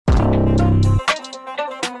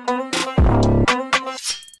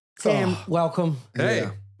Sam, welcome. Hey,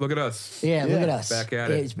 look at us. Yeah, look at us. Back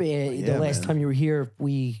at it. It's been, the last time you were here,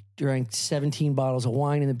 we drank 17 bottles of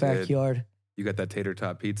wine in the backyard. You got that tater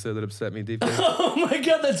tot pizza that upset me deeply? Oh my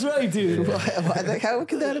God, that's right, dude. How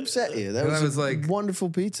could that upset you? That was like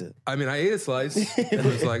wonderful pizza. I mean, I ate a slice and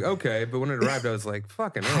was like, okay. But when it arrived, I was like,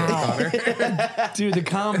 fucking hell, Connor. Dude, the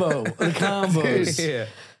combos. Yeah.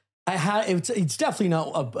 It's definitely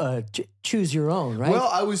not choose your own, right? Well,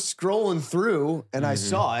 I was scrolling through and I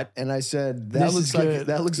saw it and I said, This is good.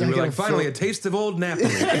 that looks You like were like, finally, a taste of old Napoli.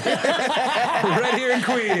 Right here in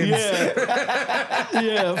Queens.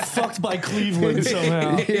 Yeah, fucked by Cleveland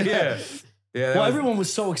somehow. Yeah. Yeah, Well, everyone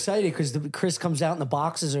was so excited because Chris comes out and the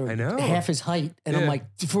boxes are half his height. And I'm like,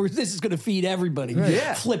 this is going to feed everybody.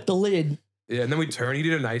 Yeah. Flip the lid. Yeah, and then he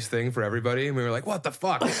did a nice thing for everybody, and we were like, what the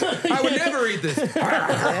fuck? I would never eat this.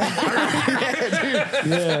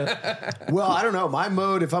 Well, I don't know. My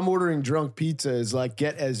mode, if I'm ordering drunk pizza, is like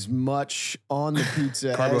get as much on the pizza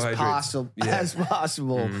as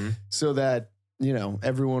possible so that, you know,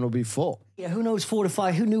 everyone will be full. Yeah, who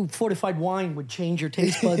knew fortified wine would change your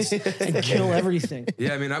taste buds and kill everything?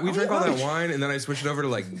 Yeah, I mean, we drank all that wine, and then I switched it over to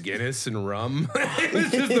like Guinness and rum. It was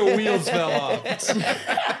just the wheels fell off.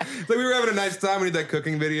 Like we were having a nice time. We did that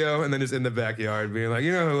cooking video, and then just in the backyard being like,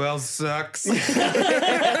 you know who else sucks? We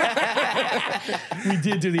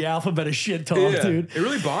did do the alphabet of shit talk, dude. It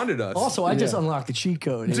really bonded us. Also, I just unlocked the cheat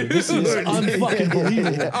code. Dude. This is unfucking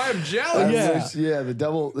believable. I'm jealous. The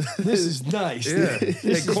double. This is nice. Yeah.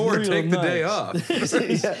 Hey, Core, take the day off.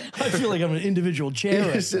 I feel like I'm an individual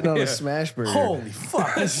chair. You're sitting on a smash burger. Holy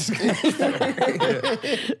fuck.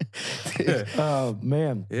 Oh,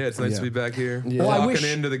 man. Yeah, it's nice to be back here. Yeah. Well, Walking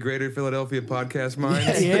into the Greater Philadelphia podcast mine.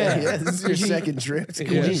 Yeah, this is your second trip.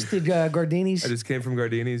 You just did Gardini's? I just came from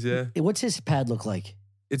Gardini's, yeah. What's his pad look like?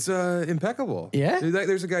 It's impeccable. Yeah?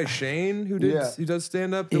 There's a guy, Shane, who does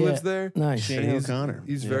stand-up that lives there. Nice. Shane O'Connor.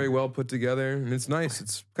 He's very well put together, and it's nice.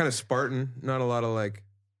 It's kind of Spartan, not a lot of like,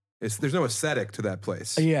 there's no aesthetic to that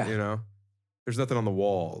place. Yeah. You know? There's nothing on the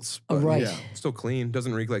walls. Oh, But right. yeah. still clean.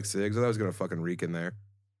 Doesn't reek like cigs. I thought I was going to fucking reek in there.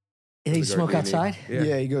 Did he The smoke Gardini. outside?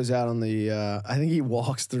 Yeah, he goes out on the. I think he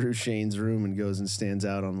walks through Shane's room and goes and stands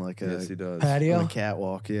out on like a Yes, he does. Patio? on a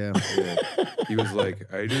catwalk. Yeah, Yeah. He was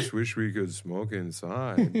like, I just wish we could smoke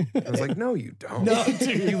inside. I was like, no, you don't. No,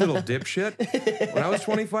 dude. You little dipshit. When I was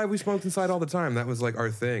 25, we smoked inside all the time. That was like our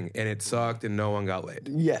thing. And it sucked and no one got laid.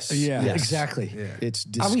 yes, Yeah, yes. exactly. Yeah. It's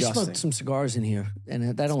We disgusting. smoked some cigars in here,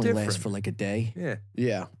 and that only lasts different. for like a day. Yeah.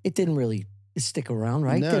 Yeah, It didn't really stick around,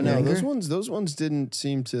 right? no, Didn't no, linger. those ones didn't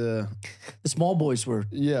seem to. The small boys were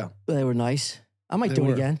nice. I might They do it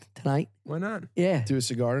were. again tonight. Why not? Yeah, do a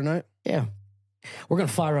cigar tonight. yeah. We're gonna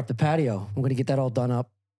fire up the patio. I'm gonna get that all done up.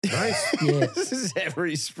 Nice. Yeah, This is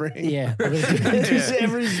every spring. yeah. We're gonna do This is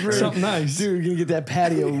every spring. something nice. Dude, we're gonna get that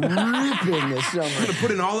patio ripping this I'm summer. gonna put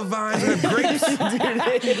in olive vines and grapes.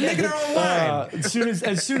 Make it our own wine. As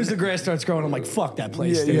soon as the grass starts growing, I'm like, fuck that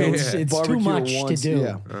place. Yeah, dude. yeah, It's too Barbecue much to once, do.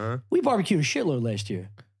 yeah. We barbecued a shitload last year.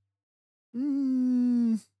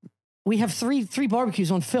 We have three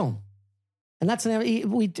barbecues on film. And that's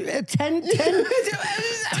we 10,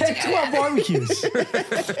 12 barbecues.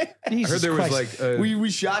 I Jesus heard there was Christ. like We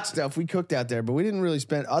shot stuff. We cooked out there, but we didn't really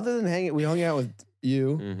spend. Other than hanging, we hung out with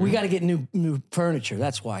you. We got to get new furniture.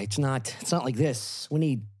 That's why it's not like this. We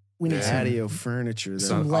need some, Patio furniture. Though.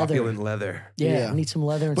 Some leather. opulent leather. yeah, we need some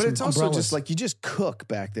leather and But some it's also umbrellas. just like you just cook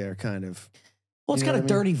back there, kind of. well, it's you got know a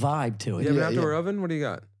what I dirty vibe to it. You have an Yeah, outdoor oven? What do you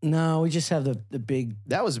got? No, we just have the big.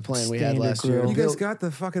 That was a plan we had Standard last year. grill. You Built- guys got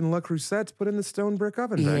the fucking Le Crusettes put in the stone brick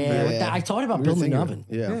oven back Yeah, there. I thought about We were building an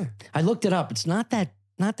thinking oven. of it. Yeah. I looked it up. It's not that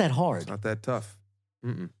hard. Not that tough.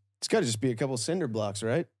 Mm-mm. It's got to just be a couple cinder blocks,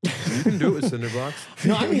 right? You can do it with cinder blocks.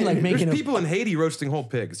 No, I mean like making There's a. people in Haiti roasting whole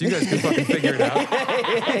pigs. You guys can fucking figure it out.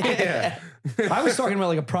 Yeah. I was talking about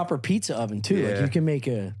like a proper pizza oven too. Like Yeah. you can make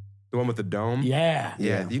a. The one with the dome? Yeah.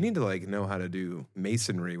 Yeah. You need to like know how to do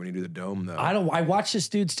masonry when you do the dome though. I watched this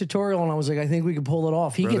dude's tutorial and I was like, I think we could pull it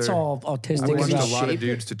off. He gets Brother, all autistic. I've watched about a lot of shape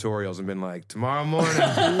dudes' tutorials and been like, tomorrow morning,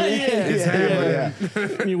 it's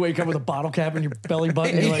happening. And you wake up with a bottle cap in your belly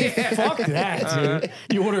button. You're like, fuck that, dude.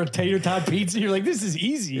 You order a tater tot pizza. You're like, this is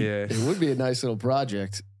easy. Yeah. It would be a nice little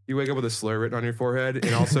project. You wake up with a slur written on your forehead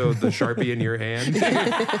and also the Sharpie in your hand.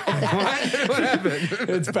 What happened?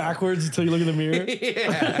 It's backwards until you look in the mirror.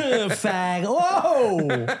 Yeah. Fag.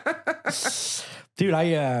 Whoa. Dude,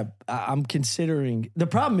 I'm considering. The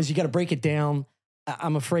problem is you got to break it down.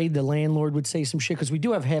 I'm afraid the landlord would say some shit because we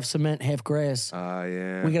do have half cement, half grass.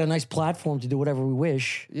 Yeah. We got a nice platform to do whatever we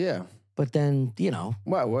wish. Yeah. But then, you know.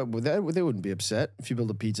 Wow, they wouldn't be upset if you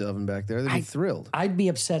build a pizza oven back there. They'd be thrilled. I'd be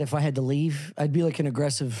upset if I had to leave. I'd be like an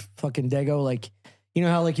aggressive fucking Dago. Like, You know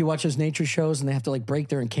how like you watch those nature shows and they have to like break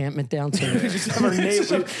their encampment down so just have our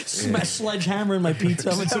neighbor sledgehammer in my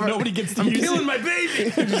pizza oven so nobody gets to use it. I'm killing my baby.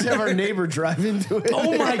 Just have our neighbor drive into it.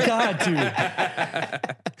 Oh my God, dude.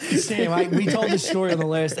 Sam, we told this story on the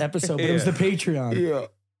last episode, but it was the Patreon. Yeah.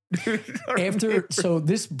 So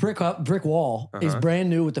this brick wall is brand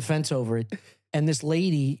new with the fence over it. And this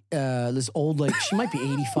lady, this old, like, she might be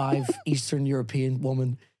 85, Eastern European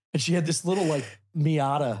woman. And she had this little like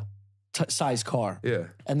Miata size car. Yeah.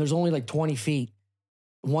 And there's only like 20 feet.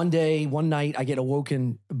 One night, I get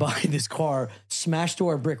awoken by this car smashed to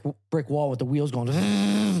our brick wall with the wheels going,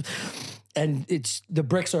 and the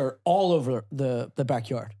bricks are all over the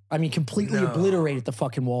backyard. I mean, completely obliterated the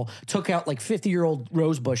fucking wall. Took out like 50-year-old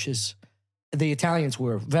rose bushes. The Italians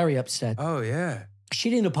were very upset. Oh, yeah. She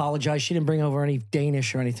didn't apologize. She didn't bring over any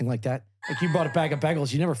Danish or anything like that. Like, you brought a bag of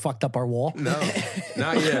bagels. You never fucked up our wall. No,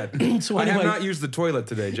 not yet. So I anyway, have not used the toilet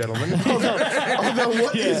today, gentlemen. Although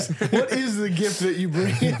what is the gift that you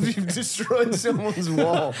bring if you've destroyed someone's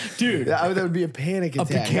wall? Dude. That would be a panic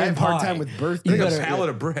attack. pecan I have a hard pie. time with birthdays. Like a pallet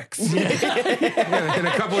of bricks. Yeah, and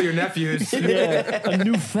a couple of your nephews. Yeah, a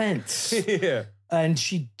new fence. Yeah. And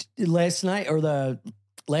she, last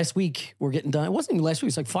week, we're getting done. It wasn't even last week.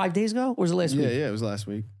 It's like 5 days ago. Or was it last week? Yeah, it was last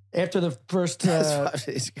week. After the first, 5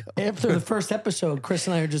 days ago. after the first episode, Chris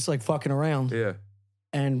and I are just like fucking around Yeah.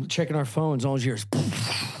 and checking our phones. All yours.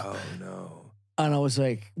 Oh, no. And I was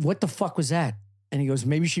like, "What the fuck was that?" And he goes,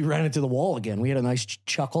 "Maybe she ran into the wall again." We had a nice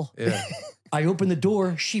chuckle. Yeah. I opened the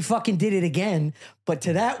door. She fucking did it again, but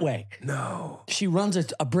to that way. No. She runs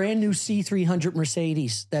a brand new C300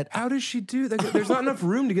 Mercedes that How does she do that? There's not enough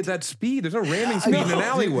room to get that speed. There's no ramming speed in an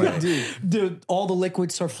alleyway. Dude, all the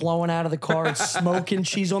liquids are flowing out of the car. It's smoking.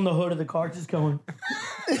 She's on the hood of the car just going.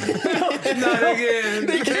 Not again.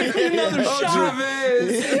 They gave me another shot.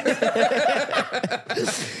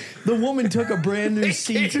 The woman took a brand new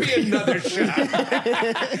Gave me another shot.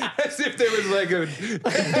 As if there was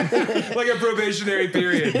like a probationary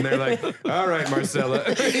period. And they're like, all right, Marcella,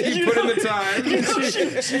 you put in the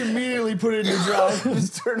time. She immediately put it in the drive and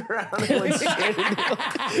just turned around and went straight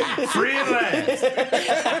into Free at last.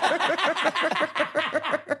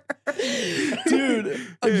 Dude,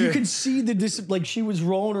 you could see like she was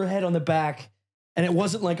rolling her head on the back. And it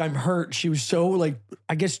wasn't like I'm hurt. She was so like,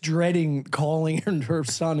 I guess, dreading calling her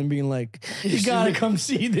son and being like, "You gotta come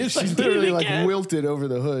see this." She's literally like wilted over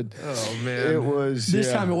the hood. Oh, man. It was.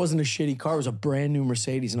 This time it wasn't a shitty car. It was a brand new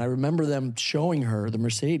Mercedes. And I remember them showing her the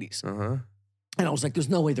Mercedes. Uh-huh. And I was like, there's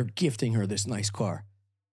no way they're gifting her this nice car.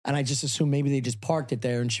 And I just assumed maybe they just parked it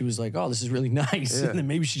there and she was like, "Oh, this is really nice." Yeah. And then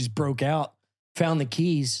maybe she just broke out, found the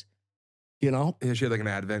keys, you know? Yeah, she had like an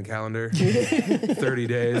advent calendar. 30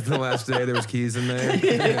 days. The last day there was keys in there.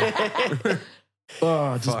 Yeah.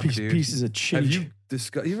 Oh, just Fuck, dude. pieces of shit. Have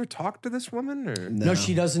you ever talked to this woman? Or? No,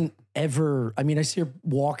 she doesn't ever. I mean, I see her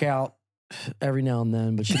walk out every now and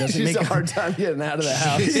then, but she doesn't She's make a hard time getting out of the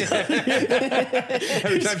house.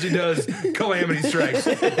 Every time she does, calamity strikes.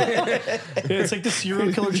 It's like the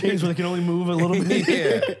serial killer chains where they can only move a little bit.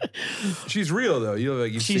 Yeah. She's real though.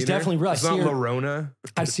 You've She's seen definitely her? real. It's I not see her- Lorona.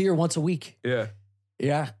 I see her once a week. Yeah.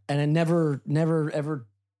 Yeah. And I never, ever.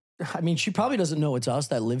 I mean, she probably doesn't know it's us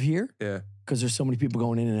that live here Yeah. because there's so many people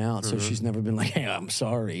going in and out. So she's never been like, "Hey, I'm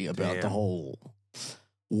sorry about the whole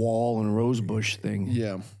wall and rose bush thing."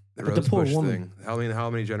 Yeah. The But the rose poor bush woman. thing. How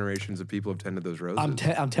many generations of people have tended those roses? I'm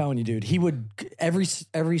telling you, dude. He would every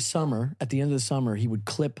summer at the end of the summer he would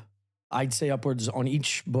clip. I'd say upwards on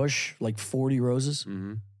each bush like 40 roses.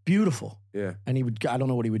 Mm-hmm. Beautiful. Yeah. And he would. I don't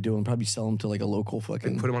know what he would do and probably sell them to like a local And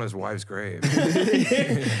fucking. put him on his wife's grave.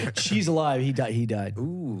 She's alive. He died.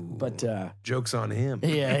 Ooh. But joke's on him.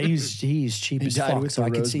 yeah, he's cheap He as died fuck. with So the I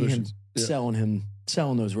could rose see him bushes. Yeah.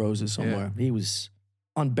 selling those roses somewhere. He was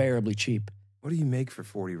unbearably cheap. What do you make for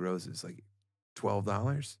 40 roses? Like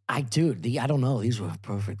 $12? I don't know. These were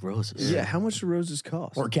perfect roses. Yeah. How much do roses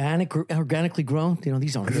cost? Organically grown. You know,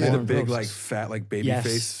 these aren't Are they the foreign big, roses. like fat, like baby Yes,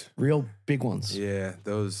 face? real big ones. Yeah,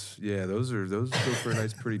 those go for a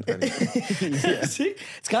nice pretty penny. See,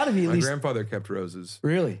 it's got to be at My least grandfather kept roses.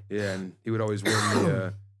 really. Yeah, and he would always win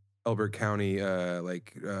the Elbert County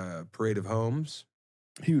Parade of Homes.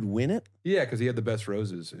 He would win it? Yeah, because he had the best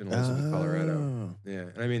roses in Elizabeth, Colorado. Oh. Yeah,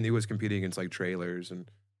 and I mean, he was competing against like trailers and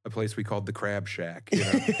a place we called the Crab Shack. You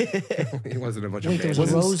know? He wasn't a bunch Wait, of there was a bandits.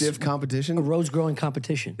 Wasn't rose- stiff competition? A rose growing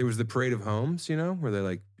competition. It was the Parade of Homes, you know, where they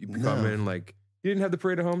like you come No. in like you didn't have the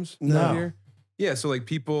Parade of Homes No. out here? Yeah, so like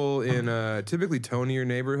people in typically tonier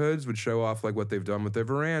neighborhoods would show off like what they've done with their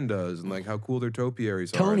verandas and like how cool their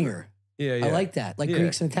topiaries are. Tonier. Yeah, yeah. I like that. Like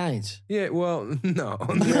Greeks and Italians. Yeah, well, no.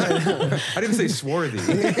 I didn't say swarthy.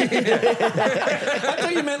 I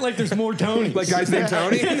thought you meant like there's more Tonys. Like guys named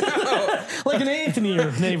Tony? No. Like an Anthony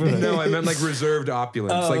or neighborhood. No, I meant like reserved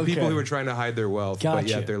opulence. Like people okay. who are trying to hide their wealth, but Gotcha.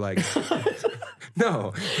 yet they're like...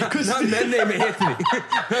 No, not men named Anthony.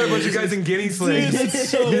 Not a bunch of guys in guinea slaves.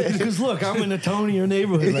 Because look, I'm in a Tonier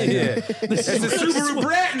neighborhood right now. It's a Subaru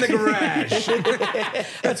Brat in the garage.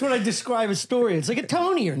 That's what I describe a story. It's like a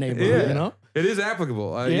Tonier neighborhood, you know? It is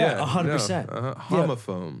applicable. 100%.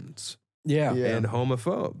 Homophones Yeah. and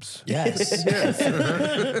homophobes. Yes.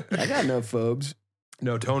 I got no phobes.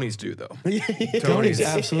 No, Tonys do, though. Tonys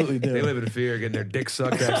absolutely do. They live in fear, getting their dick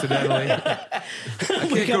sucked accidentally. I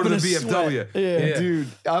can't go to the VFW. Yeah. Dude,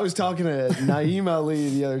 I was talking to Naeem Ali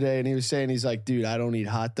the other day, and he was saying, he's like, dude, I don't eat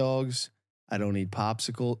hot dogs. I don't eat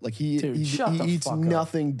popsicle. Like, he eats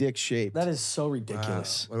nothing dick shaped. That is so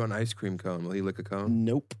ridiculous. Wow. What about an ice cream cone? Will he lick a cone?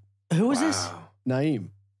 Nope. Who is this? Naeem.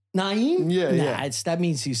 Naeem? Yeah. That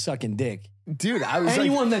means he's sucking dick. Dude, I was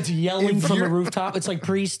Anyone that's yelling if from the you're- rooftop, it's like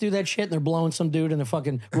priests do that shit and they're blowing some dude in a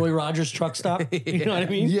fucking Roy Rogers truck stop. You know what I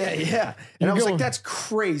mean? Yeah. And I was like, that's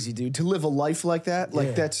crazy, dude, to live a life like that.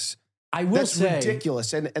 Like that's I will say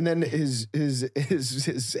ridiculous. And then his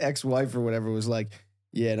ex-wife or whatever was like,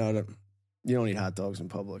 yeah, no, you don't eat hot dogs in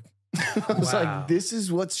public. I was like, this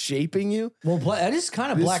is what's shaping you? Well, that is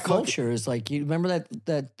kind of This black fucking- culture. Is like, you remember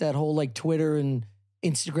that whole like Twitter and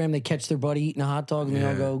Instagram, they catch their buddy eating a hot dog and they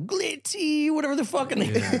all go, glitzy, whatever the fuck. And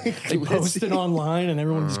they post it online and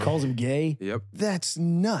everyone just calls him gay. Yep. That's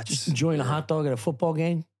nuts. Just enjoying a hot dog at a football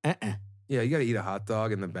game. Yeah, you got to eat a hot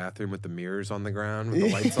dog in the bathroom with the mirrors on the ground with the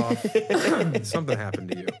lights off. Something happened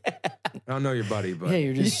to you. I don't know your buddy, but Yeah,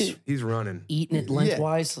 you're just he's running. eating it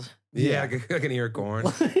lengthwise. Yeah, I can hear corn.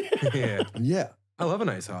 Yeah. Yeah. I love a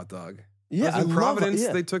nice hot dog. Yeah, I was in Providence.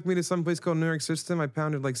 yeah. They took me to some place called New York System. I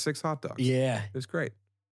pounded like 6 hot dogs. Yeah. It was great.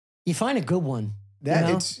 You find a good one. That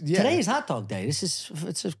you know? it's yeah. Today is hot dog day. It's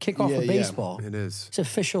a kickoff Yeah, of yeah. baseball. It is. It's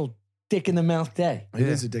official dick in the mouth day. It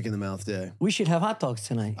is a dick in the mouth day. We should have hot dogs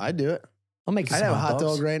tonight. I do it. I'll make you I'd some have a hot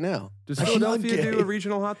dogs. dog right now. Does I'm Philadelphia not do gay. a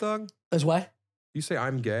regional hot dog? As what? You say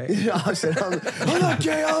I'm gay? I said, I'm not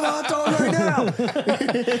gay. I'll have a hot dog right now.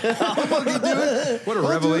 I'll fucking do it. What a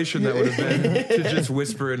revelation that would have been to just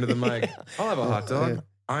whisper into the mic. I'll have a hot dog.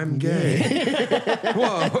 I'm gay.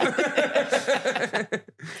 Whoa.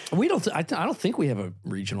 We don't. I don't think we have a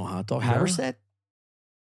regional hot dog. Haverset?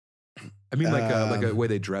 I mean, like a way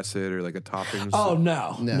they dress it or like a toppings. Oh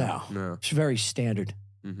no. No. It's very standard.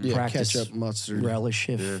 Yeah, Practice ketchup, mustard. Relish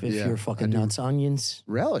if Yeah. you're fucking nuts. Onions.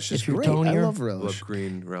 Relish is If you're great. I Tonier. love relish. Love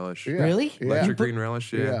green relish. Yeah. Really? Yeah. Electric green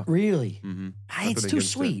relish. Yeah. Yeah. Really? Mm-hmm. It's too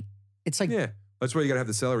sweet. It's like, Yeah. That's why you got to have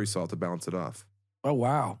the celery salt to balance it off. oh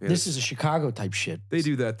wow, Yes. this is a Chicago type shit. They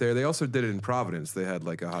do that there. They also did it in Providence. They had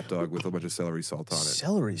like a hot dog with a bunch of celery salt on it.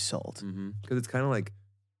 Celery salt. Because it's kind of like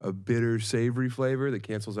a bitter, savory flavor that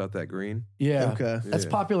cancels out that green. Yeah. Okay. That's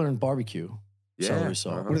Yeah. popular in barbecue. Yeah. Celery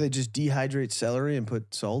salt. What do they just dehydrate celery and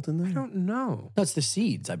put salt in there? I don't know. That's the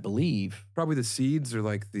seeds, I believe. Probably the seeds or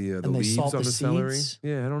like the And they leaves salt on the the celery. seeds?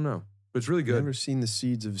 Yeah, I don't know. But it's really I've good. never seen the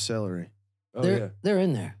seeds of celery. Oh, They're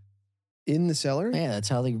in there. In the celery? Yeah, that's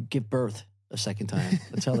how they give birth a second time.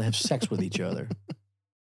 That's how they have sex with each other.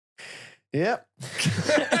 Yep.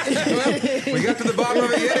 We got to the bottom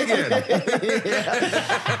of it yet again.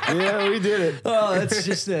 Yeah, we did it. Oh, that's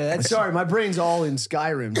just that's Sorry, my brain's all in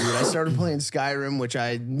Skyrim, dude. I started playing Skyrim, which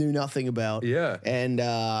I knew nothing about. Yeah. And You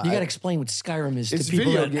got to explain what Skyrim is it's to a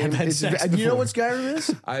people video that game. have had It's sex do you know before. what Skyrim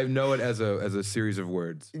is? I know it as a series of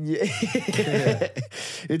words. Yeah.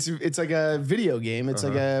 It's like a video game. It's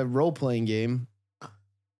like a role-playing game.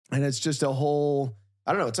 And it's just a whole,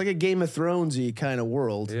 I don't know, it's like a Game of Thrones-y kind of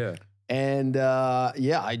world. Yeah. And I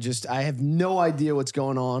have no idea what's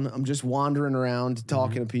going on. I'm just wandering around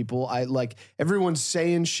talking to people. I like everyone's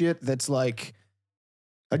saying shit that's like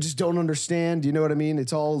I just don't understand. You know what I mean?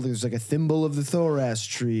 It's all there's like a thimble of the Thoras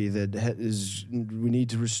tree that is we need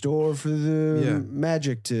to restore for the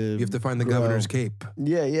magic to. You have to find the grow. governor's cape.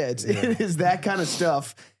 Yeah, it is that kind of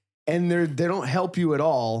stuff, and they don't help you at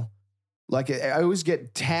all. Like I always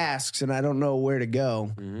get tasks and I don't know where to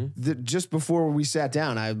go. Just before we sat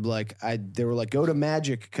down, they were like, go to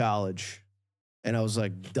Magic College. And I was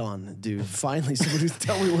like, done, dude. Finally, somebody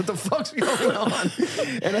tell me what the fuck's going on.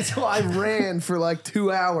 And that's why I ran for like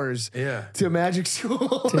 2 hours to magic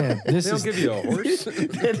school. Damn, They don't give you a horse.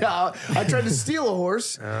 And, I tried to steal a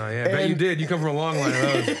horse. Oh, yeah. I bet you did. You come from a long line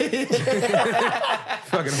of those.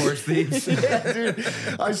 Fucking horse thieves. Yeah, dude.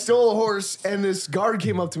 I stole a horse, and this guard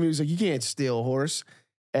came up to me. He was like, you can't steal a horse.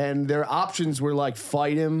 And their options were like,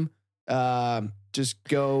 fight him, just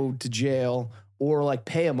go to jail, or like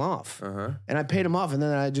pay him off. And I paid him off, and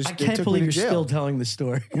then I can't believe you're still telling the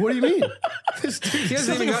story. What do you mean? He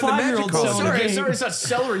hasn't like even a gotten the magic 5-year-old call. selling Sorry, it's not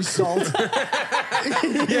celery salt.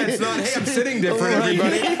 Yeah, it's not, hey, I'm sitting different,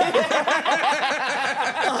 everybody.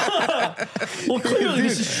 Well, clearly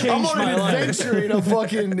this has changed I'm on my an life. adventure in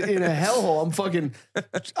a hellhole.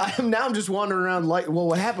 I'm just wandering around well,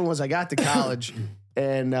 what happened was I got to college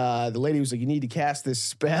and the lady was like, you need to cast this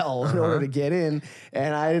spell in order to get in.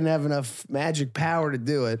 And I didn't have enough magic power to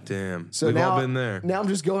do it. Damn. So We've now, all been there. Now I'm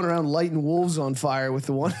just going around lighting wolves on fire with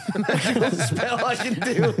the one magical spell I can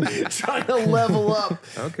do, trying to level up.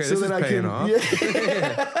 Okay, this is paying off.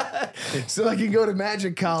 Yeah. So I can go to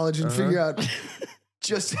magic college and figure out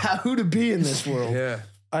just who to be in this world. Yeah.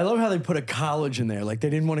 I love how they put a college in there. Like, they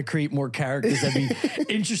didn't want to create more characters that'd be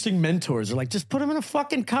interesting mentors. They're like, just put them in a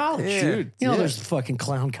fucking college. Yeah. Dude, you know, there's fucking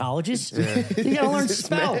clown colleges. You gotta learn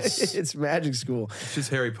spells. It's magic school. It's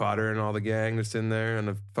just Harry Potter and all the gang that's in there and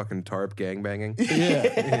the fucking tarp gang banging.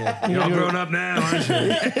 Yeah. You're all grown up now, aren't you?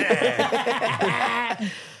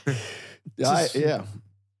 Yeah.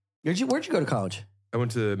 Where'd you go to college? I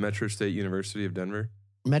went to Metro State University of Denver.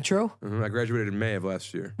 Metro? I graduated in May of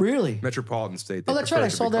last year. Really? Metropolitan State. Oh, that's right. I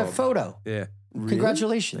saw that photo. Yeah.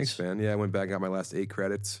 Congratulations. Thanks, man. Yeah, I went back and got my last 8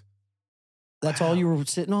 credits. That's all you were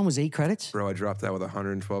sitting on was 8 credits? Bro, I dropped out with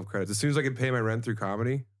 112 credits. As soon as I could pay my rent through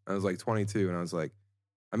comedy, I was like 22, and I was like,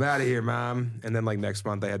 I'm out of here, Mom. And then like next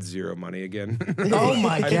month, I had 0 money again. Oh,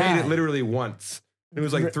 my God. I paid it literally once. It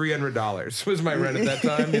was like $300 was my rent at that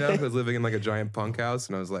time. You know, I was living in like a giant punk house,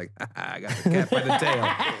 and I was like, I got the cat by the tail.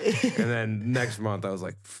 And then next month, I was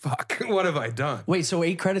like, fuck, what have I done? Wait, so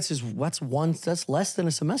 8 credits is that's less than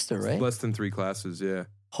a semester, right? Less than 3 classes, yeah.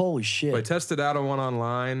 Holy shit. But I tested out on one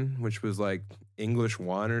online, which was like English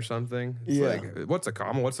 1 or something. It's like, what's a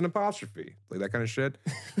comma? What's an apostrophe? Like that kind of shit.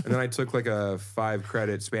 And then I took like a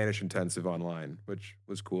 5-credit Spanish intensive online, which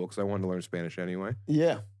was cool because I wanted to learn Spanish anyway.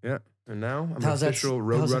 Yeah. Yeah. And now I'm How's an that- official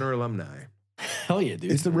how's Roadrunner alumni. Hell yeah,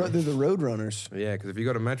 dude. They're the road runners. Yeah, because if you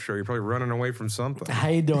go to Metro, you're probably running away from something. How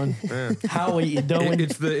you doing? Yeah. How are you doing?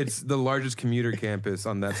 It's the largest commuter campus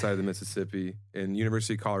on that side of the Mississippi. And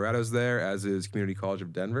University of Colorado's there, as is Community College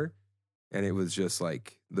of Denver. And it was just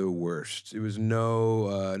like the worst. It was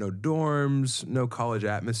no dorms, no college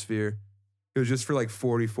atmosphere. It was just for like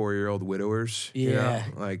 44-year-old widowers. Yeah. You know?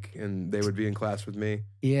 Like, and they would be in class with me.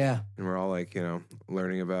 Yeah. And we're all like, you know,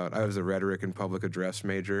 learning about, I was a rhetoric and public address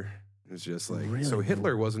major. It was just like, so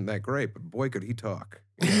Hitler wasn't that great, but boy, could he talk.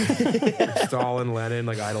 You know? Stalin, Lenin,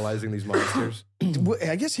 like idolizing these monsters.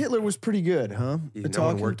 I guess Hitler was pretty good, huh? No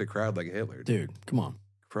one worked a crowd like Hitler. Dude, come on.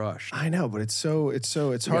 Crushed. I know, but it's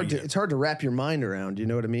hard to wrap your mind around. You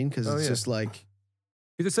know what I mean? Because it's just like,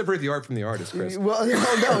 you have to separate the art from the artist, Chris. well,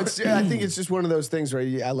 no, I think it's just one of those things where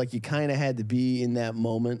you kind of had to be in that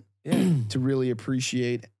moment to really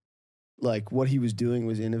appreciate like what he was doing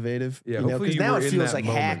was innovative. Yeah, you know, because now it feels like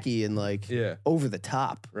moment. hacky and like over the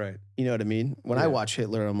top. Right. You know what I mean? When I watch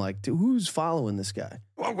Hitler, I'm like, dude, who's following this guy?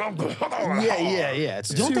 Yeah.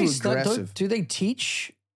 It's too aggressive. Do they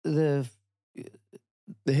teach the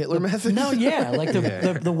Hitler method? No, yeah, like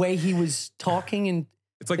the way he was talking and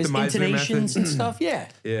it's like his the Meisner intonations method. and stuff. Yeah,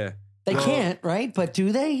 yeah. They can't, right? But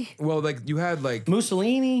do they? Well, like you had like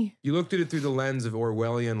Mussolini. You looked at it through the lens of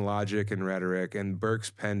Orwellian logic and rhetoric and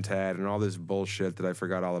Burke's pentad and all this bullshit that I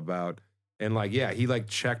forgot all about. And like, yeah, he like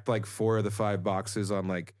checked like 4 of the 5 boxes on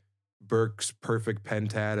like Burke's perfect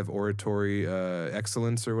pentad of oratory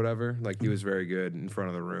excellence or whatever. Like he was very good in front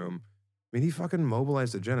of the room. I mean, he fucking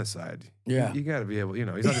mobilized a genocide. Yeah. You got to be able, you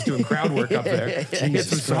know, he's not just doing crowd work up there. He gets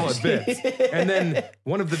some solid bits. And then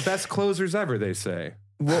one of the best closers ever, they say.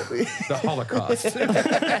 Well, the Holocaust.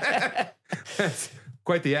 That's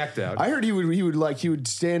quite the act out. I heard he would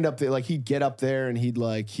stand up there, like he'd get up there and he'd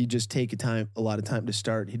just take a lot of time to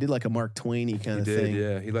start. He did like a Mark Twain-y kind of thing.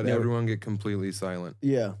 Yeah. He let everyone get completely silent.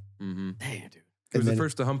 Yeah. Mm-hmm. Damn, dude. He was the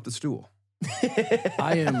first to hump the stool.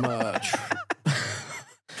 I am.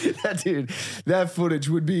 That footage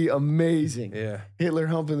would be amazing. Yeah. Hitler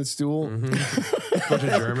humping the stool. Mm-hmm. Bunch of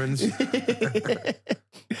Germans.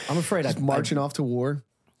 I'm afraid I'm marching off to war.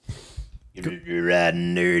 You're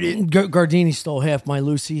riding dirty. Gardini stole half my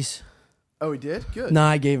Lucy's. Oh, he did? Good. Nah,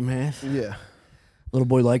 I gave him half. Yeah. Little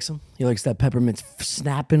boy likes him. He likes that peppermint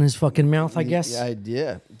snap in his fucking mouth, I guess.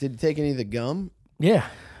 Yeah. Did he take any of the gum? Yeah.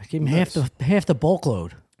 I gave him half the bulk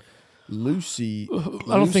load. Lucy.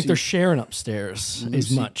 I don't think they're sharing upstairs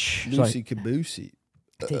as much. Lucy Caboosey.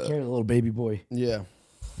 Take care of the little baby boy. Yeah.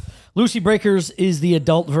 Lucy Breakers is the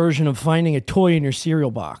adult version of finding a toy in your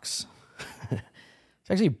cereal box. It's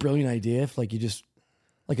actually a brilliant idea if like you just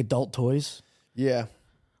like adult toys. Yeah.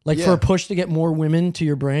 Like for a push to get more women to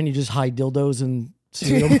your brand, you just hide dildos and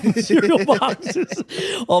cereal boxes.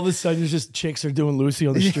 All of a sudden, it's just chicks are doing Lucy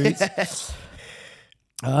on the streets.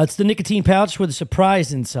 It's the nicotine pouch with a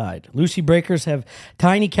surprise inside. Lucy Breakers have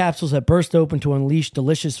tiny capsules that burst open to unleash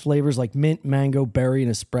delicious flavors like mint, mango, berry,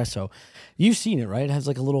 and espresso. You've seen it, right? It has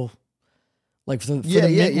like a little, like for the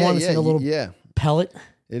mint one, it's like a little pellet.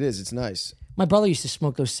 It is. It's nice. My brother used to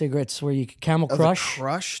smoke those cigarettes where you could Camel Crush.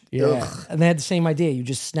 Crushed? Yeah. Ugh. And they had the same idea. You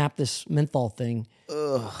just snap this menthol thing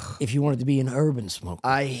if you wanted to be an urban smoker.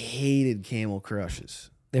 I hated Camel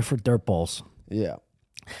Crushes. They're for dirtballs. Yeah.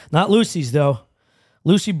 Not Lucy's, though.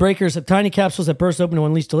 Lucy Breakers have tiny capsules that burst open to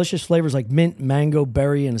unleash delicious flavors like mint, mango,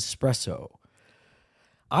 berry, and espresso.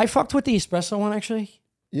 I fucked with the espresso one, actually.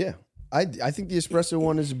 Yeah. I think the espresso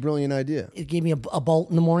one is a brilliant idea. It gave me a bolt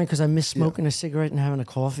in the morning because I miss smoking a cigarette and having a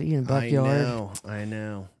coffee in the backyard. I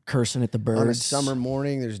know. Cursing at the birds. On a summer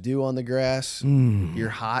morning, there's dew on the grass. You're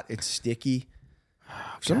hot. It's sticky.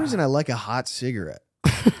 For some reason, I like a hot cigarette.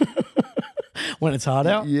 When it's hot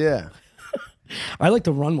out? Yeah. I like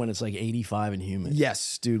to run when it's like 85 and humid.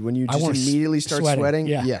 Yes, dude. When you just immediately start sweating.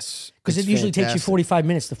 Yeah. Yes. Because it usually takes you 45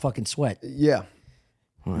 minutes to fucking sweat. Yeah.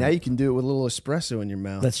 Now you can do it with a little espresso in your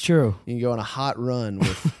mouth. That's true. You can go on a hot run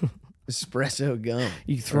with espresso gum.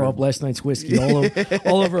 You can throw up last night's whiskey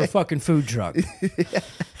all over a fucking food truck.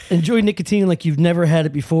 Enjoy nicotine like you've never had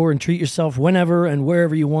it before and treat yourself whenever and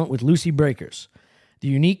wherever you want with Lucy Breakers, the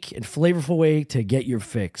unique and flavorful way to get your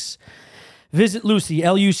fix. Visit Lucy,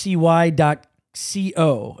 lucy.co,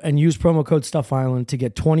 and use promo code Stuff Island to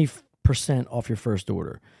get 20% off your first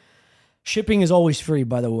order. Shipping is always free,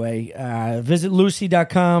 by the way. Visit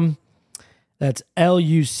lucy.com. That's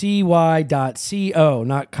lucy.co,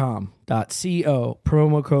 not com, .co.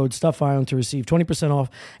 Promo code Stuff Island to receive 20%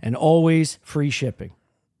 off and always free shipping.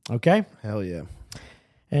 Okay? Hell yeah.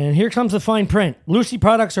 And here comes the fine print. Lucy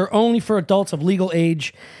products are only for adults of legal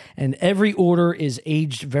age, and every order is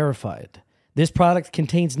age verified. This product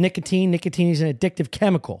contains nicotine. Nicotine is an addictive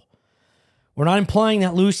chemical. We're not implying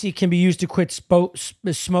that Lucy can be used to quit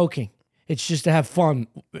smoking. It's just to have fun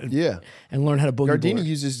and learn how to boogie Gardini board.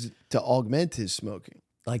 uses to augment his smoking.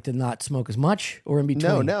 Like to not smoke as much or in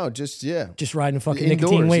between? No, just riding a fucking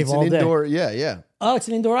indoors. nicotine wave it's all an day. indoor, yeah. Oh, it's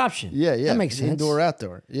an indoor option. Yeah. That makes sense. Indoor,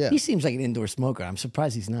 outdoor, yeah. He seems like an indoor smoker. I'm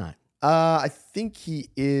surprised he's not. I think he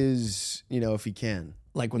is, if he can.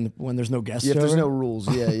 Like when there's no guests Yeah, if over? there's no rules,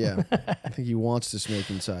 yeah. I think he wants to smoke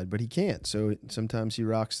inside, but he can't. So sometimes he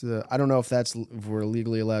rocks I don't know if we're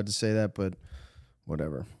legally allowed to say that, but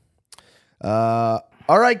whatever. All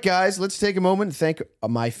right, guys, let's take a moment and thank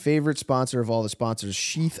my favorite sponsor of all the sponsors,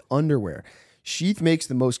 Sheath Underwear. Sheath makes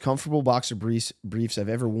the most comfortable boxer briefs I've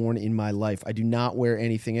ever worn in my life. I do not wear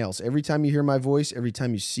anything else. Every time you hear my voice, every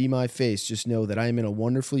time you see my face, just know that I am in a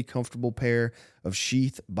wonderfully comfortable pair of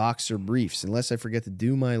Sheath boxer briefs, unless I forget to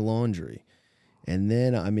do my laundry. And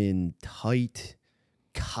then I'm in tight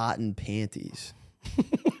cotton panties.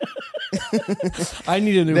 I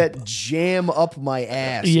need a new that jam up my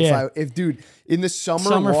ass. Yeah. If dude, in the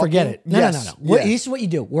summer forget it. No. Yes. This is what you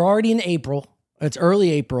do. We're already in April. It's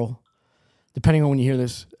early April, depending on when you hear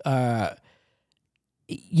this.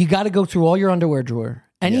 You got to go through all your underwear drawer.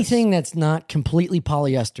 Anything that's not completely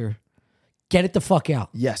polyester, get it the fuck out.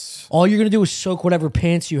 Yes. All you're going to do is soak whatever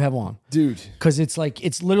pants you have on. Dude. Because it's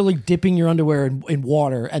literally dipping your underwear in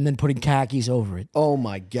water and then putting khakis over it. Oh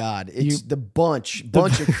my God. It's the bunch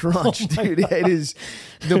of crunch, dude. It is,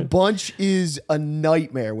 the bunch is a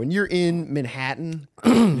nightmare. When you're in Manhattan,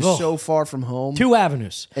 you're so far from home. 2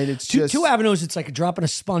 avenues. And it's two avenues, it's like dropping a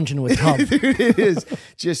sponge into a tub. Dude, it is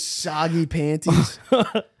just soggy panties.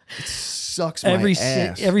 It sucks my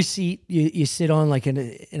ass. Every seat you sit on, like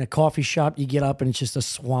in a coffee shop, you get up and it's just a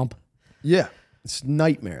swamp. Yeah, it's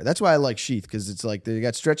nightmare. That's why I like Sheath, because it's like they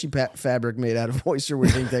got stretchy fabric made out of moisture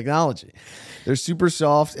wicking technology. They're super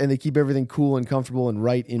soft and they keep everything cool and comfortable and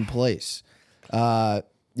right in place.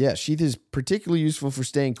 Sheath is particularly useful for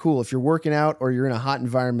staying cool if you're working out or you're in a hot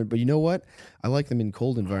environment. But you know what? I like them in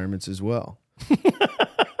cold environments as well.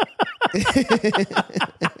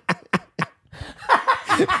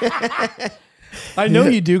 I know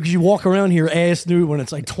you do because you walk around here ass nude when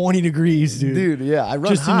it's like 20 degrees, dude. Dude, yeah, I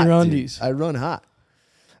run just hot. In your undies. Dude. I run hot.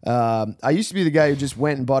 I used to be the guy who just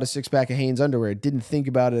went and bought a 6-pack of Hanes underwear. Didn't think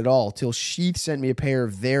about it at all till Sheath sent me a pair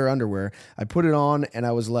of their underwear. I put it on and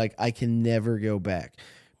I was like, I can never go back.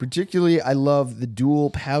 Particularly, I love the dual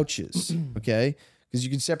pouches, okay? Because you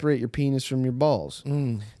can separate your penis from your balls.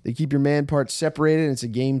 They keep your man parts separated, and it's a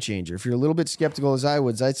game changer. If you're a little bit skeptical as I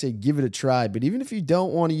was, I'd say give it a try. But even if you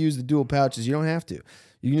don't want to use the dual pouches, you don't have to.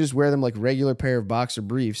 You can just wear them like a regular pair of boxer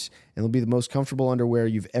briefs, and they'll be the most comfortable underwear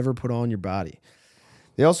you've ever put on your body.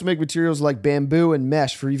 They also make materials like bamboo and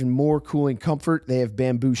mesh for even more cooling comfort. They have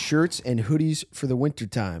bamboo shirts and hoodies for the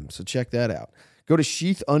wintertime, so check that out. Go to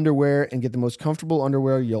Sheath Underwear and get the most comfortable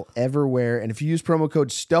underwear you'll ever wear. And if you use promo code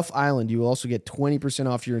StuffIsland, you will also get 20%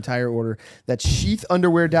 off your entire order. That's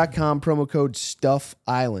sheathunderwear.com, promo code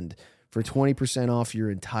StuffIsland for 20% off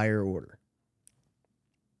your entire order.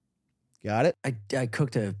 Got it? I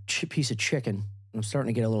cooked a piece of chicken. I'm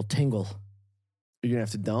starting to get a little tingle. You're going to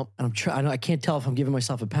have to dump? And I can't tell if I'm giving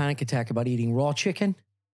myself a panic attack about eating raw chicken.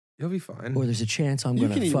 You'll be fine. Or there's a chance I'm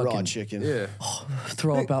going to eat fucking raw chicken. Yeah.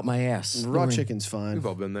 Throw up out my ass. Raw chicken's fine. We've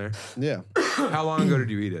all been there. Yeah. How long ago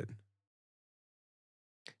did you eat it?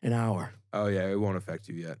 An hour. Oh, yeah. It won't affect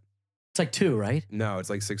you yet. It's like 2, right? No,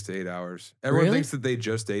 it's like 6 to 8 hours. Everyone Really? thinks that they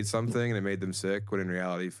just ate something and it made them sick, when in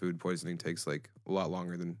reality, food poisoning takes like a lot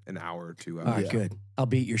longer than an hour or 2 hours. All right, good. I'll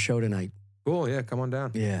be at your show tonight. Cool. Yeah. Come on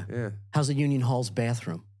down. Yeah. Yeah. How's the Union Hall's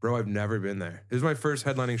bathroom? Bro, I've never been there. This is my first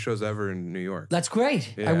headlining shows ever in New York. That's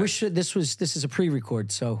great. Yeah. I wish this is a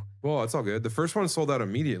pre-record, so. Well, it's all good. The first one sold out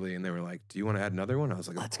immediately, and they were like, "Do you want to add another one?" I was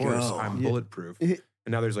like, "Of Let's course, go. I'm Yeah. bulletproof." And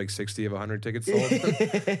now there's like 60 of 100 tickets sold.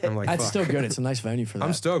 I'm like, That's "Fuck." still good. It's a nice venue for that.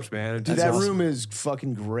 I'm stoked, man. Dude, that room is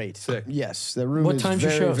fucking great. Sick. Yes, that room What is time's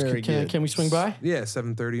very, your shows? very good. Can we swing by? Yeah,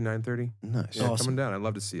 7:30, 9:30. Nice. Yeah, Awesome. coming down. I'd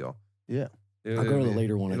love to see y'all. Yeah. I'll go to the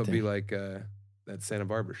later one, I It'll be think. like that Santa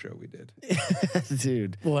Barbara show we did.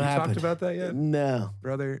 Dude. What You happened? talked about that yet, No.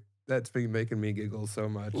 brother? That's been making me giggle so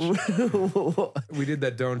much. We did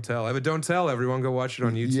that Don't Tell. I have a Don't Tell. Everyone go watch it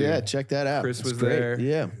on YouTube. Yeah, check that out. Chris It's was great. there.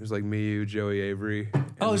 Yeah. It was like me, you, Joey Avery.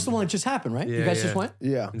 Oh, it's the one that just happened, right? you Yeah, guys just yeah. went?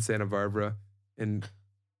 Yeah. in Santa Barbara. And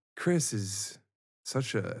Chris is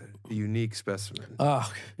such a unique specimen. Oh,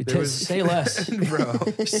 say less. Bro.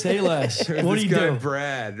 Say less. There's What do this you guy, do?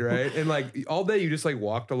 Brad, right? And like all day you just like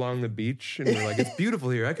walked along the beach and you're like, it's beautiful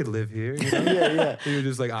here. I could live here. You know? Yeah. He was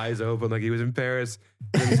just like eyes open, like he was in Paris.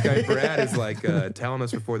 And then this guy, Brad, is like telling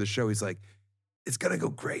us before the show, he's like, it's going to go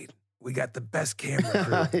great. We got the best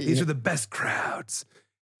camera crew. These are the best crowds.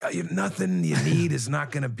 Nothing you need is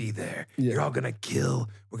not going to be there. Yeah. You're all going to kill.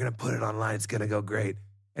 We're going to put it online. It's going to go great.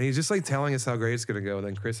 And he's just like telling us how great it's going to go. And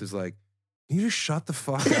then Chris is like, can you just shut the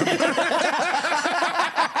fuck up?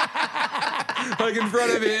 Like in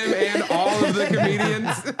front of him and all of the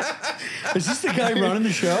comedians. Is this the guy running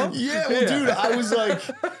the show? Yeah, well, dude, I was like,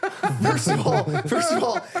 first of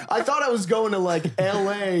all, I thought I was going to like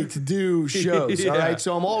LA to do shows. Yeah. All right,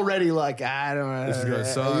 so I'm already like, I don't know. This is gonna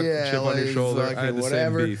suck. Chip on your like, shoulder. fucking I had the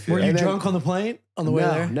whatever. same beef. Were yeah. you And then- drunk on the plane on the way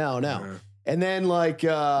there? No. Yeah. And then like,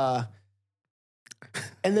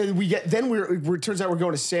 and then we're turns out we're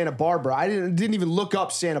going to Santa Barbara. I didn't even look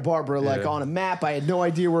up Santa Barbara like Yeah. on a map. I had no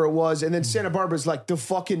idea where it was. And then Santa Barbara is like the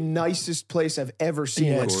fucking nicest place I've ever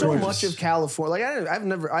seen. Yeah, like it's so gorgeous. much of California. Like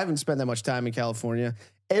I haven't spent that much time in California.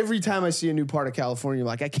 Every time I see a new part of California, I'm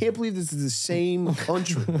like, I can't believe this is the same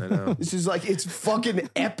country. I know. This is like, it's fucking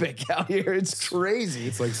epic out here. It's crazy.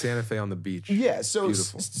 It's like Santa Fe on the beach. Yeah, so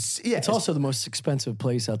Beautiful. yeah, It's also the most expensive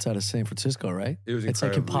place outside of San Francisco, right? It was It's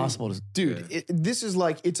like incredibly- impossible to. dude, Yeah. this is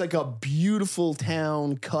like, it's like a beautiful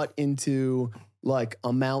town cut into like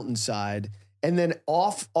a mountainside. And then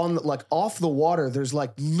off the water, there's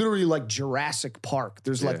like literally like Jurassic Park.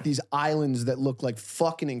 There's Yeah. like these islands that look like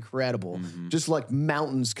fucking incredible. Just like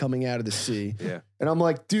mountains coming out of the sea. Yeah. And I'm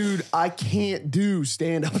like, dude, I can't do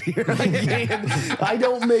stand up here. I can't. I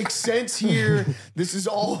don't make sense here. This is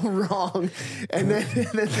all wrong. And then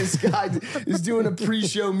this guy is doing a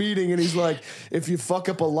pre-show meeting and he's like, if you fuck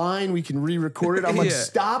up a line, we can re-record it. I'm like, Yeah.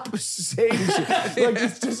 stop saying shit. Like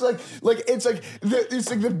it's just like it's like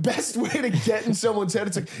the best way to get in someone's head.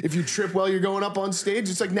 It's like if you trip while you're going up on stage,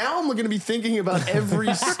 it's like now I'm gonna be thinking about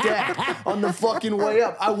every step on the fucking way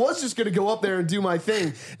up. I was just gonna go up there and do my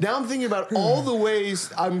thing. Now I'm thinking about all the ways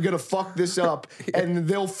I'm gonna fuck this up and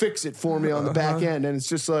they'll fix it for me on the back end. And it's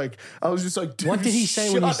just like I was just like, dude, What did he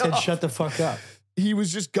say when he said up. "shut the fuck up"? He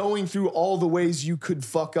was just going through all the ways you could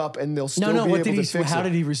fuck up and they'll still No. be What able did he? to fix How it.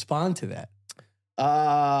 did he respond to that?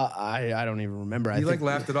 I don't even remember. He like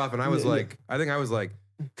laughed it off, and I was like,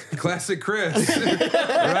 classic Chris,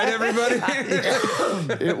 right, everybody?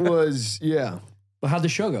 it was, yeah. Well, how'd the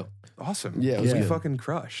show go? Awesome. Yeah, it was we good. fucking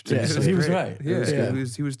crushed. Yeah, It so he was great. right. Yeah, Yeah.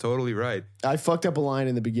 he was totally right. I fucked up a line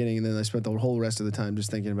in the beginning, and then I spent the whole rest of the time just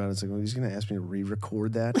thinking about it. It's like, well, he's going to ask me to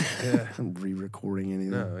re-record that. Yeah. I'm re-recording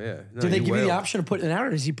anything. No, yeah. No, Did they you give you the wailed. option of putting it out, or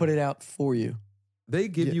does he put it out for you? They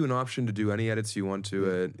give Yeah. you an option to do any edits you want to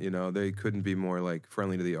it. You know, they couldn't be more like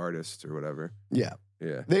friendly to the artist or whatever. Yeah.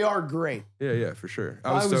 Yeah. They are great. Yeah, for sure.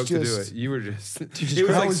 I was stoked to do it. You were just it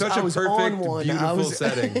was I like was- such I a was perfect, on one. beautiful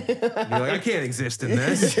setting. And you're like, I can't exist in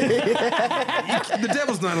this. The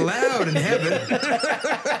devil's not allowed in heaven.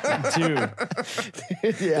 Dude,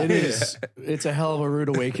 it is. It's a hell of a rude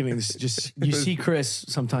awakening. It's just you see Chris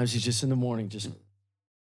sometimes. He's just in the morning. Just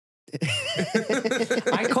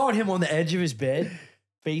I caught him on the edge of his bed,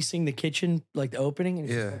 facing the kitchen, like the opening. And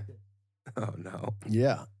he's just like, Oh no.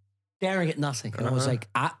 Yeah. staring at nothing. And I was like,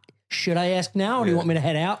 should I ask now? Or do you want me to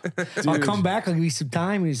head out? I'll come back. I'll give you some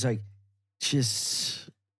time. And he's like, just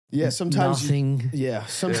sometimes nothing.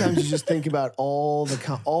 Sometimes you just think about all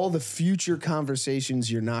the future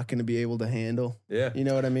conversations you're not going to be able to handle. Yeah. You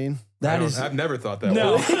know what I mean? I've never thought that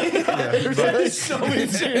No. way. That is so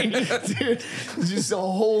insane. Dude, just a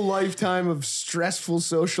whole lifetime of stressful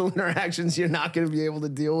social interactions you're not going to be able to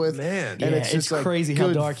deal with. Man. And Yeah, it's just it's crazy how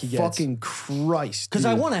good dark he gets. Fucking Christ. Because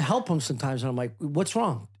I dude. want to help him sometimes. And I'm like, what's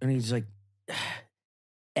wrong? And he's like,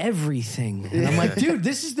 everything. And I'm like, dude,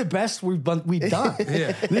 this is the best we've done.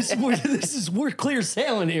 Yeah. We're clear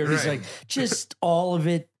sailing here. And he's Right. like, just all of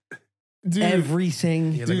it, Dude,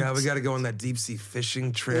 everything. You're like, we got to go on that deep sea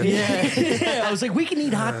fishing trip. Yeah. I was like, we can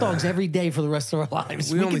eat hot dogs every day for the rest of our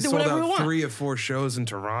lives. We only can do sold whatever we out want. 3 or 4 shows in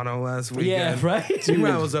Toronto last weekend. Yeah, right?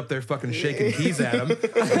 I was up there fucking shaking keys at him.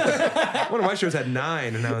 One of my shows had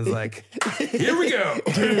 9, and I was like, here we go.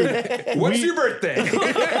 Dude, what's your birthday?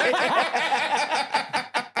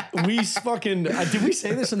 We fucking, did we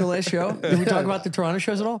say this in the last show? Did we talk about the Toronto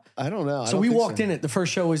shows at all? I don't know. So we walked in it. The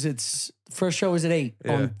first show was at 8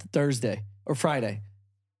 on Thursday or Friday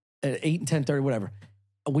at 8 and 10:30, whatever.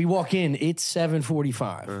 We walk in. It's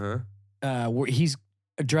 7:45. He's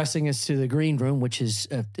addressing us to the green room, which is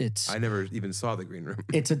I never even saw the green room.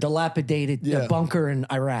 it's a dilapidated bunker in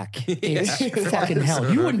Iraq. It's Yeah. fucking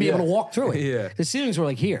hell. You wouldn't be able to walk through it. Yeah. The ceilings were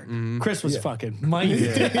like here. Chris was fucking mighty.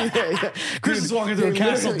 Yeah. Chris is walking through a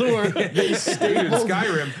castle door. They stayed in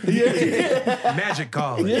Skyrim. Magic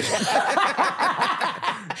College.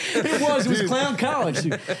 It was Clown College,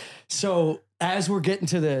 dude. So as we're getting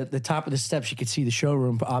to the top of the steps, you could see the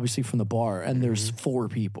showroom, obviously from the bar, and there's 4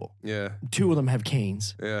 people. Yeah. 2 of them have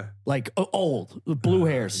canes, Yeah. like old, with blue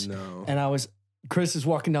hairs. No. And Chris is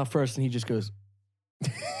walking down first, and he just goes,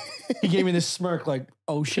 he gave me this smirk like,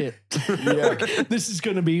 oh shit. Like, this is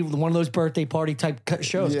going to be one of those birthday party type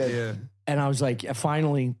shows. Yeah. And I was like,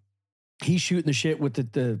 finally, he's shooting the shit with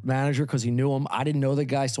the manager because he knew him. I didn't know the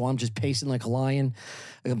guy, so I'm just pacing like a lion.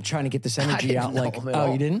 I'm trying to get this energy out. Like,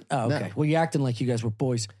 oh, you didn't? Oh, okay. No. Well, you're acting like you guys were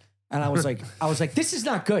boys. And I was like, this is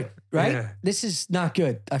not good, right? Yeah. This is not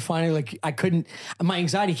good. I finally I couldn't. My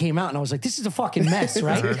anxiety came out, and I was like, this is a fucking mess,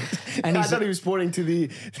 right? And I he's thought like, he was pointing to the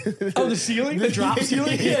the ceiling, the drop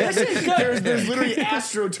ceiling. Yeah, this is good. There's literally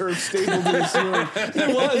AstroTurf stapled to the ceiling.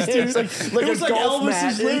 It was, dude. Like it was a like golf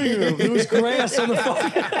Elvis's mat. living room. There was grass on the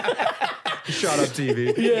fucking. Shot up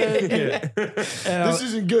TV. This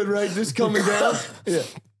isn't good, right? This coming down. Yeah.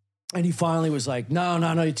 And he finally was like, no,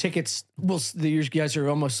 your tickets, you guys are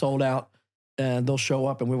almost sold out and they'll show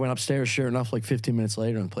up. And we went upstairs, sure enough, like 15 minutes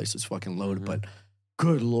later and the place was fucking loaded. But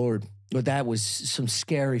good Lord. But that was some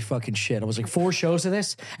scary fucking shit. I was like 4 shows of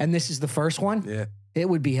this and this is the first one. Yeah. It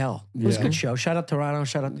would be hell. It was a good show. Shout out Toronto.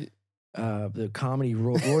 Shout out the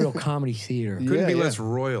Royal Comedy Theater. Couldn't be less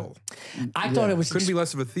royal. I thought it was. Couldn't be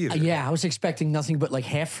less of a theater. Yeah, I was expecting nothing but like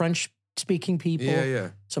half French speaking people.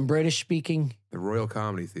 Yeah. Some British speaking. The Royal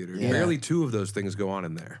Comedy Theater. Yeah. Barely 2 of those things go on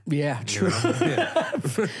in there. Yeah, true.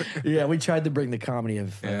 Yeah, we tried to bring the comedy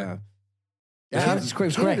of. Yeah. It was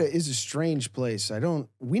great. Canada is a strange place.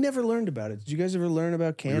 We never learned about it. Did you guys ever learn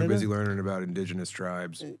about We Canada? were busy learning about indigenous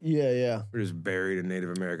tribes. Yeah. We're just buried in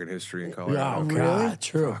Native American history in Yeah, Colorado. God,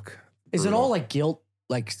 true. Fuck. Is it Brutal. all like guilt?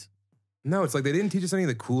 Like, No, it's like they didn't teach us any of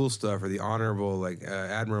the cool stuff or the honorable, like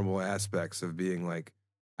admirable aspects of being like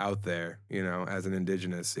out there, as an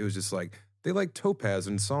indigenous. It was just like, they like topaz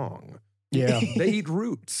and song. yeah. They eat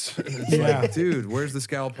roots. It's Yeah. like, dude, where's the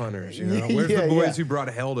scalp hunters? Where's the boys who brought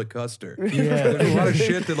hell to Custer? Yeah. There's a lot of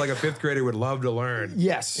shit that like a 5th grader would love to learn.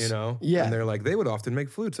 Yes. Yeah. And they're like, they would often make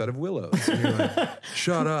flutes out of willows. And you're like,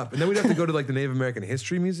 shut up. And then we'd have to go to like the Native American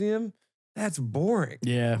History Museum. That's boring.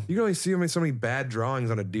 Yeah. You can only see so many bad drawings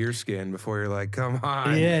on a deer skin before you're like, come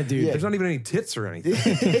on. Yeah, dude. There's not even any tits or anything.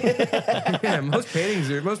 Yeah, most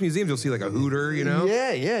museums you'll see like a hooter,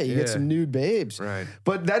 Yeah. You get Yeah. some nude babes. Right.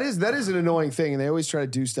 But that is an annoying thing, and they always try to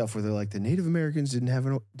do stuff where they're like, the Native Americans didn't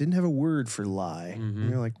have a word for lie. And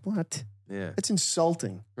you're like, what? Yeah. That's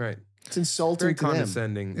insulting. Right. It's insulting Very to them.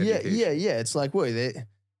 condescending. Yeah. education. It's like, wait,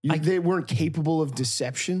 they weren't capable of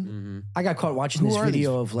deception. I got caught watching Who this are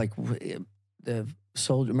video of like the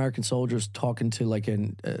American soldiers talking to like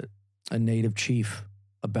a native chief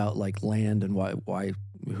about like land and why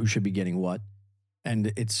who should be getting what.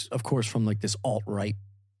 And it's, of course, from like this alt-right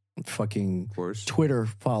fucking Twitter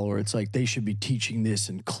follower. It's like they should be teaching this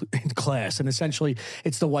in class. And essentially,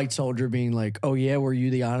 it's the white soldier being like, oh, yeah, were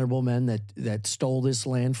you the honorable men that stole this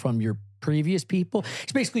land from your previous people?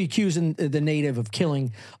 He's basically accusing the native of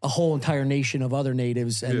killing a whole entire nation of other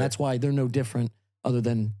natives. And that's why they're no different other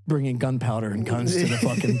than bringing gunpowder and guns to the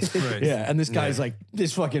fucking... Right. Yeah, and this guy's like,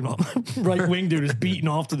 this fucking right-wing dude is beating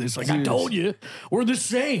off to this. Like, I told you, we're the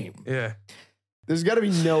same. Yeah. There's got to be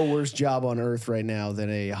no worse job on earth right now than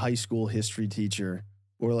a high school history teacher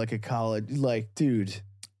or like a college, like, dude.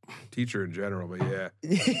 Teacher in general, but yeah.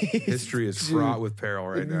 History is fraught with peril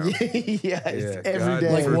right now. Every God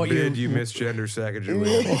day. Like what forbid you misgender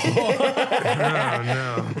Sacagawea.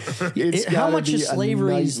 No. It's How gotta much be of a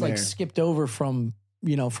slavery is like nightmare. skipped over from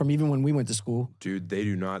even when we went to school? Dude, they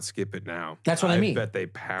do not skip it now. That's what I mean. I bet they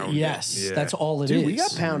pound Yes, it. Yeah. that's all it is. Dude, we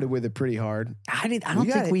got pounded with it pretty hard. I don't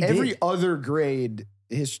think we every did. other grade,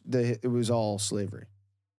 it was all slavery.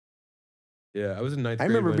 Yeah, I was in ninth I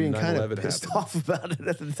grade remember when being kind 9/11 of pissed happened. off about it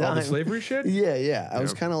at the All time. the slavery shit? Yeah. I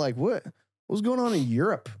was kind of like, what was going on in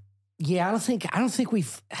Europe? Yeah, I don't think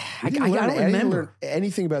we've. I didn't don't didn't remember. learn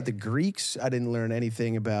anything about the Greeks. I didn't learn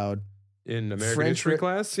anything about In American French history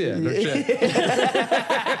class? Yeah, no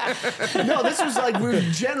Yeah. shit. No, this was like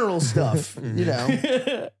general stuff. You know,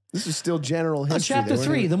 this is still general history. Chapter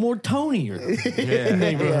 3, the Mortonier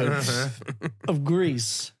neighborhood of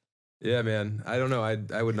Greece. Yeah, man. I don't know.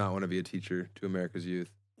 I would not want to be a teacher to America's youth.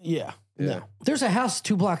 Yeah. Yeah. No. There's a house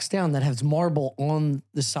 2 blocks down that has marble on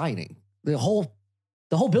the siding. The whole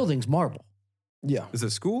building's marble. Yeah. Is it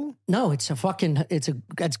school? No, it's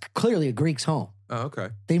clearly a Greek's home. Oh, okay.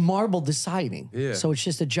 They marbled the siding. Yeah. So it's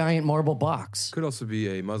just a giant marble box. Could also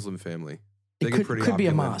be a Muslim family. They It get pretty could be a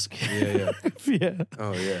opulent. mosque. Yeah. Yeah.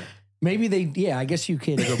 Oh, yeah. Maybe I guess you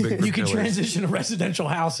could They go big for you could pillars. transition a residential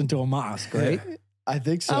house into a mosque, right? I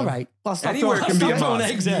think so. All right. I'll stop Anywhere throwing, can be I'll a stop throwing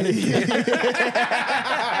mosque. eggs at it.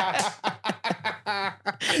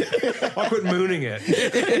 I'll quit mooning it.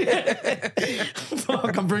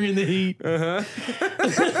 Fuck, I'm bringing the heat. Uh-huh.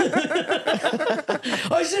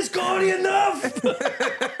 I said, Scotty, enough.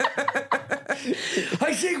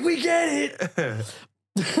 I think we get it.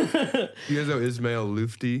 You guys know Ismail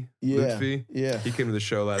Lutfi? Yeah. Lutfi? Yeah. He came to the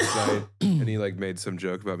show last night and he like made some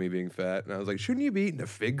joke about me being fat. And I was like, shouldn't you be eating a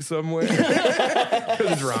fig somewhere?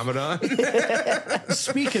 Because it's Ramadan.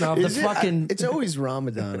 Speaking of Is the it? fucking It's always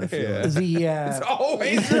Ramadan, I feel Yeah. like. It's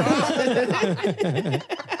always Ramadan.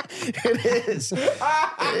 It is.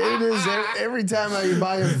 It is. Every time I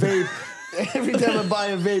buy a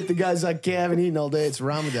vape, the guy's like, "Okay, I haven't eaten all day. It's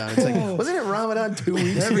Ramadan." It's like, wasn't it Ramadan 2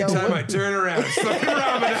 weeks Every ago? time I turn around, it's fucking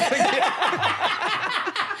Ramadan.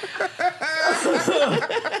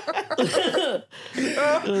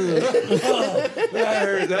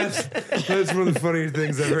 That's one of the funniest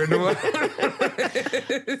things I've heard in a while.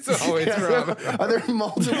 It's always Ramadan. Are there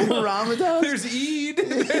multiple Ramadans? There's Eid.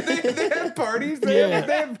 They have parties. They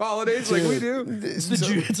have holidays like we do.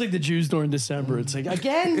 it's like the Jews during December. It's like,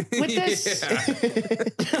 again with this?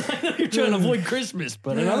 I know you're trying to avoid Christmas,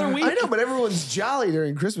 but another week. I know, but everyone's jolly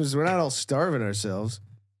during Christmas. We're not all starving ourselves.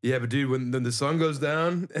 Yeah, but dude, when the sun goes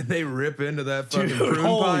down and they rip into that fucking Dude, prune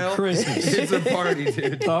holy pile, Christmas. it's a party,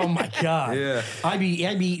 dude. Oh my God. Yeah. I'd be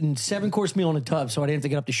eating 7-course meal in a tub so I didn't have to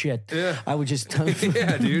get up to shit. Yeah. I would just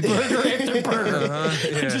Yeah, dude. burger after burger.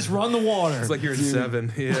 Yeah. Just run the water. It's like you're in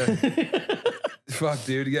 7. Yeah. Fuck,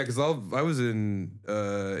 dude. Yeah, because I was in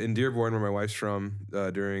Dearborn, where my wife's from,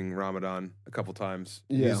 during Ramadan a couple times.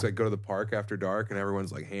 You Yeah. just like go to the park after dark, and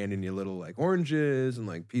everyone's like handing you little like oranges and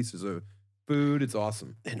like pieces of food. It's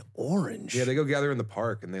awesome. An orange. Yeah, they go gather in the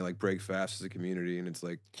park and they like break fast as a community, and it's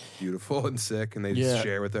like beautiful and sick, and they just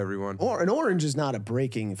share with everyone. Or an orange is not a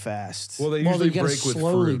breaking fast. Well, they Well, usually you gotta break with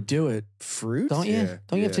slowly fruit. do it, fruit. don't you? Yeah,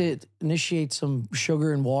 Don't you have to initiate some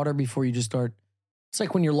sugar and water before you just start? It's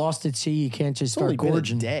like when you're lost at sea, you can't just It's only start been a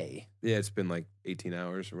gorging. day. Yeah, it's been like 18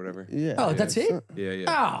 hours or whatever. Yeah. Oh, that's it? Yeah.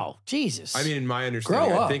 Oh, Jesus. I mean, in my understanding,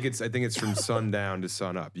 Grow I up. think it's from sundown to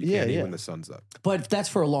sun up. You Yeah, can't eat yeah. when the sun's up. But that's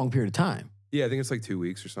for a long period of time. Yeah, I think it's like 2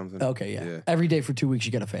 weeks or something. Okay, yeah. Every day for 2 weeks,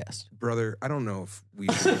 you got to fast. Brother, I don't know if we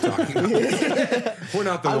should be talking about this. We're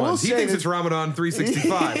not the I will ones. He say thinks that- it's Ramadan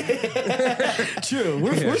 365. True.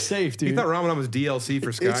 We're safe, He dude. thought Ramadan was DLC for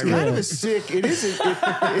It's Skyrim. kind of a sick. It is.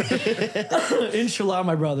 Inshallah,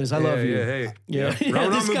 my brothers. I love you. Yeah, hey. Yeah.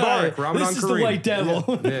 Ramadan This guy, Mubarak. Ramadan this is Kareem. the white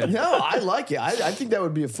devil. Yeah. No, I like it. I think that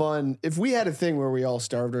would be a fun. If we had a thing where we all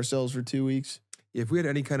starved ourselves for 2 weeks. If we had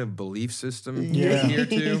any kind of belief system Yeah. here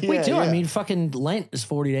too. We do. Yeah. I mean, fucking Lent is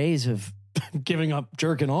 40 days of giving up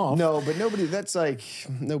jerking off. No, but nobody does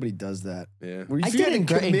that. Yeah. Where I if you did had to in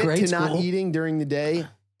commit grade to not school. eating during the day,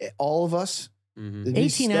 all of us, it'd be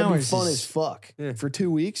 18 that'd be hours fun is- as fuck. Yeah. For 2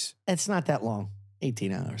 weeks. It's not that long.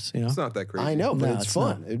 18 hours, you know? It's not that crazy. I know, but No, it's it's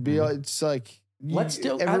fun. not. It'd be, it's like, Let's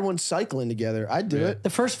do- everyone's cycling together. I'd do it. The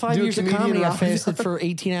first 5 Do a years of comedian comedy, I Ramadan. fasted for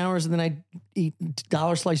 18 hours and then I'd eat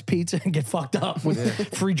dollar slice pizza and get fucked up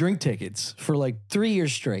with free drink tickets for like 3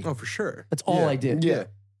 years straight. Oh, for sure. That's all Yeah. I did. Yeah.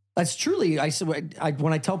 That's truly,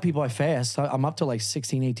 when I tell people I fast, I'm up to like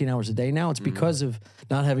 16, 18 hours a day now. It's because of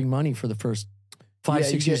not having money for the first 5, Yeah,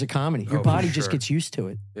 6 you years get- of comedy. Your Oh, for body just sure. gets used to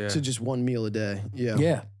it. Yeah. To just one meal a day. Yeah.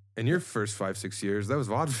 Yeah. And your first 5-6 years, that was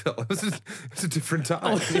vaudeville. It was a different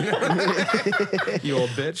time. You, you old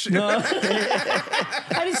bitch. No.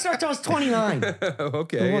 I didn't start till I was 29.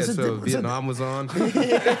 Okay. Yeah, wasn't- so was it- Vietnam was on. I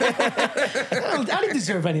didn't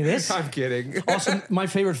deserve any of this. I'm kidding. Also, my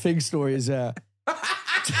favorite fig story is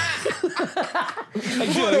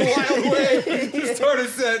What a wild way to start a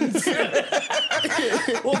sentence.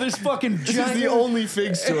 well, this fucking This is giant. the only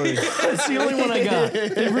fig story. That's the only one I got.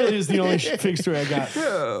 It really is the only fig story I got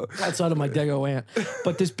outside of my Dago aunt.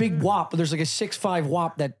 But this big wop, there's like a 6'5"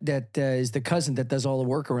 wop that is the cousin that does all the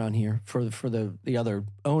work around here for the other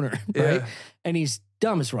owner, right? Yeah. And he's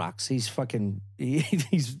dumb as rocks. He's fucking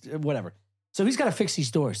he's whatever. So he's got to fix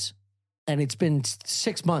these doors, and it's been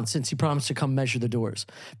 6 months since he promised to come measure the doors.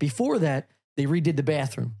 Before that, they redid the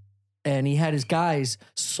bathroom, and he had his guys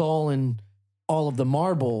sawing all of the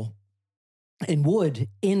marble and wood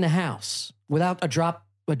in the house without a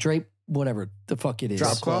drape, whatever the fuck it is.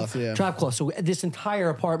 Drop cloth? Yeah. Drop cloth. So this entire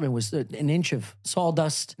apartment was an inch of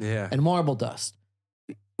sawdust Yeah. and marble dust.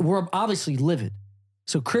 We're obviously livid.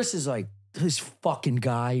 So Chris is like this fucking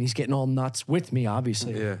guy, and he's getting all nuts with me,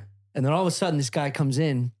 obviously. Yeah. And then all of a sudden, this guy comes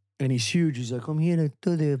in, and he's huge. He's like, I'm here to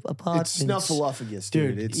do the apartment. It's Snuffleupagus,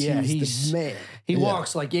 dude. Dude, It's, yeah, he's the man. He Yeah.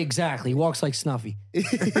 walks like, exactly. He walks like Snuffy.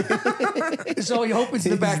 So he opens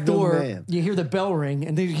the He's back the door. man. You hear the bell ring,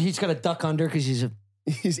 and then he's got to duck under because he's a.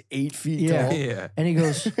 He's 8 feet Yeah. tall. Yeah. And he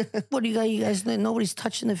goes, "What do you guys? Nobody's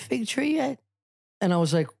touching the fig tree yet." And I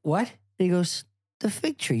was like, "What?" And he goes, "The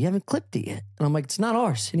fig tree. You haven't clipped it yet." And I'm like, "It's not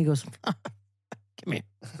ours." And he goes, "Come here."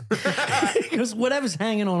 He goes, "Whatever's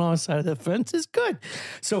hanging on our side of the fence is good."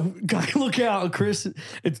 So, guy, look out, Chris.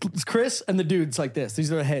 It's Chris and the dudes like this.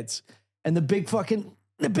 These are the heads, and the big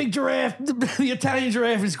giraffe, the Italian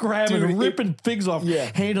giraffe is grabbing, Dude, and ripping figs off. Yeah.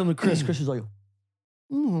 Hand on the Chris. Chris is like.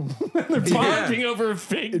 And they're bonding over a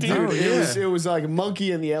fig, dude. Dude, yeah. it was like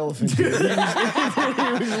Monkey and the Elephant. Dude.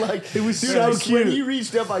 It was like it was so cute. When he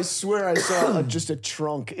reached up, I swear I saw just a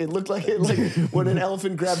trunk. It looked like when an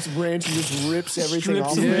elephant grabs a branch and just rips everything Strips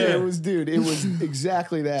off. it. Of it. Yeah. It was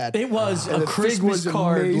exactly that. It was And a the fig Christmas was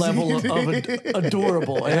card amazing. level of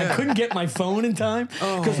adorable. And I couldn't get my phone in time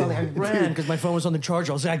because I ran because my phone was on the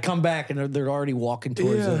charger. I was like, I'd come back and they're already walking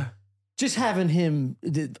towards it. Just having him,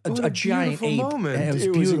 a giant beautiful ape. moment. It was It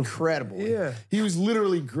was beautiful. incredible. Yeah. He was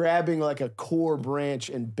literally grabbing like a core branch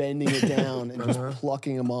and bending it down and just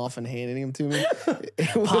plucking them off and handing them to me.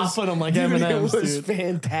 It was, Popping them like dude, M&Ms, It was dude.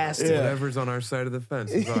 fantastic. Whatever's on our side of the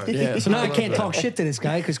fence is ours. Yeah, so now I love can't that. talk shit to this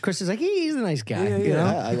guy because Chris is like, he's a nice guy. Yeah, You yeah. know?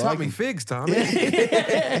 I You like taught me him. figs, Tommy.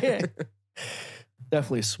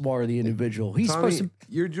 Definitely a swarthy individual. He's Tommy, supposed to.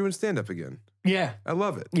 you're doing stand up again. Yeah, I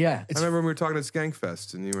love it. yeah. I It's, remember when we were talking at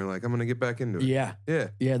Skankfest and you were like, I'm going to get back into it. yeah, Yeah.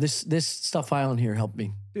 yeah. This Stuff Island here helped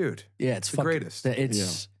me. Dude. Yeah, it's The fucking, greatest.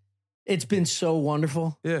 It's been so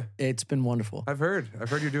wonderful. Yeah. It's been wonderful. I've heard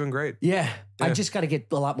you're doing great. Yeah, I Yeah. just got to get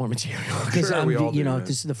a lot more material because Sure, I'm, we all do, man. this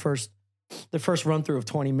is the first run through of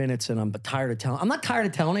 20 minutes, and I'm tired of telling. I'm not tired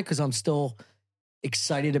of telling it because I'm still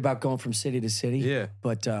excited about going from city to city. Yeah.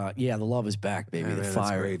 But yeah, the love is back, baby. Yeah, the man, that's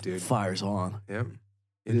fire, great, dude. fire's on. Yep.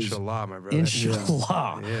 It is. Inshallah, my brother.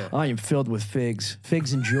 Inshallah, Yeah. I am filled with figs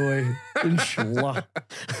and joy. Inshallah,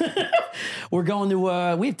 we're going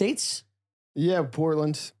to. We have dates. Yeah,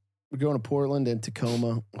 Portland. We're going to Portland and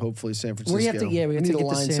Tacoma. Hopefully, San Francisco. We have to we get need to to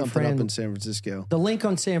line San something Fran. up in San Francisco. The link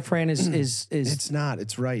on San Fran is It's not.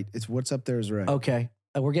 It's right. It's what's up there is right. okay.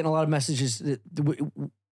 We're getting a lot of messages.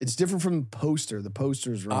 It's different from the poster. The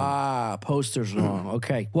poster's wrong. Poster's wrong.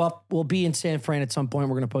 Okay. Well, we'll be in San Fran at some point.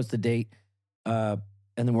 We're going to post the date.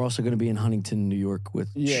 And then we're also going to be in Huntington, New York with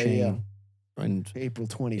Yeah, Shane. yeah. And April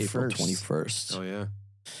 21st. April 21st. Oh, yeah.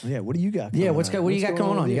 Yeah, what do you got? Yeah, coming what up? do you What's got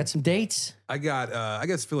going on? with You got some dates? I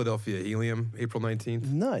guess Philadelphia Helium, April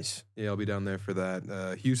 19th. Nice. Yeah, I'll be down there for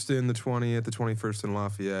that. Houston, the 20th, the 21st in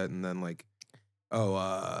Lafayette, and then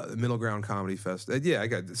the Middle Ground Comedy Fest. Yeah, I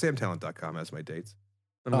got SamTalent.com as my dates.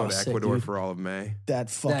 I'm going to sick, Ecuador dude. for all of May.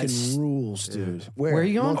 That fucking That's- rules, dude. Where are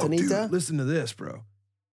you going? Montanita? Listen to this, bro.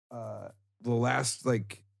 The last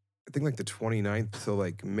I think like the 29th till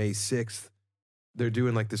like May 6th, they're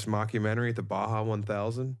doing like this mockumentary at the Baja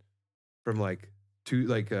 1000 from like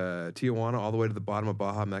Tijuana all the way to the bottom of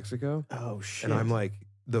Baja, Mexico. Oh shit! And I'm like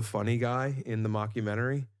the funny guy in the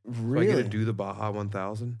mockumentary. Really? So I get to do the Baja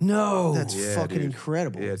 1000. No. That's fucking dude.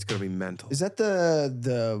 incredible. Yeah, it's gonna be mental. Is that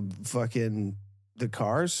the fucking the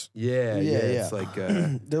cars? Yeah. It's like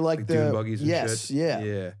they're like the dune buggies and yes, shit.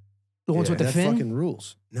 yeah. The ones with the That fin? fucking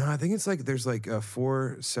rules. No, I think it's like there's like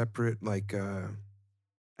 4 separate like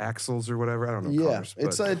axles or whatever. I don't know. Yeah, Cars,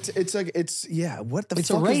 it's what the It's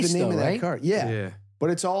a fuck race, is the name though, of that right? car? Yeah. Yeah. But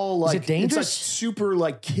it's all like it dangerous? It's like super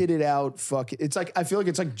like kitted out. Fuck. It's like I feel like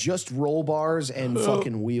it's like just roll bars and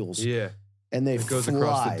fucking wheels. Yeah. And they It goes fly.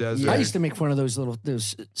 across the desert. Yeah. I used to make fun of those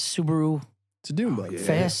Subaru It's a dune buggy.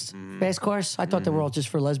 yeah. fast cars. I thought they were all just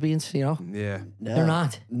for lesbians, you know? Yeah. No, They're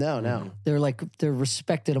not. No. They're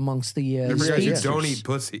respected amongst the I forgot you speedsters. don't eat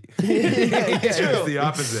pussy. It's It's the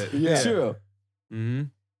opposite. Yeah. True. Mm-hmm.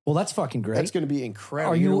 Well, that's fucking great. That's going to be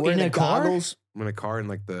incredible. Are you You're wearing in the a car? goggles? I'm in a car in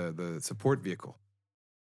like the support vehicle.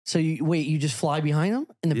 So you just fly behind them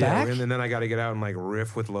in the Yeah, back? and then I got to get out and like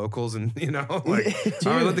riff with locals and like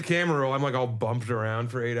I let the camera roll. I'm like all bumped around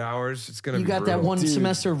for 8 hours. It's gonna You be got that brutal. one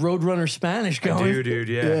semester of Roadrunner Spanish I going. do, dude.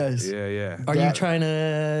 Yeah, Yes. yeah. Are you trying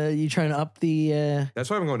to up the That's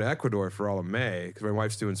why I'm going to Ecuador for all of May because my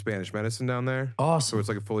wife's doing Spanish medicine down there. So awesome? it's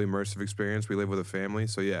like a fully immersive experience. We live with a family,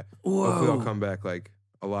 so yeah. Whoa. Hopefully I'll come back like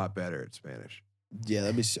a lot better at Spanish. Yeah,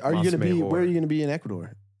 that'd be. Are you Mas going to be? mejor. Where are you going to be in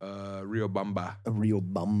Ecuador? Rio Bamba. A Rio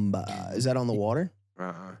Bamba. Is that on the water?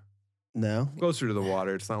 No. Closer to the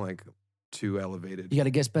water. It's not like too elevated. You got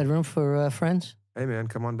a guest bedroom for friends? Hey man,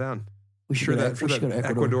 come on down. We should Sure go to, that we should go to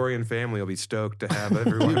Ecuador. Ecuadorian family will be stoked to have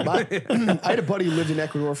everyone. I had a buddy who lived in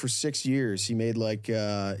Ecuador for 6 years. He made like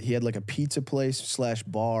he had like a pizza place /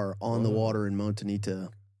 bar on the water in Montanita,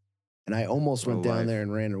 and I almost What a went down life. there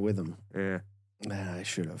and ran her with him. Yeah. Nah, I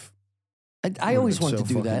should have. I always been wanted so to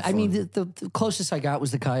do fucking that. I mean, fun. the closest I got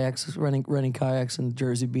was the kayaks, renting kayaks in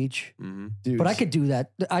Jersey Beach. Mm-hmm. Dude, But I could do that.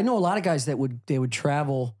 I know a lot of guys that would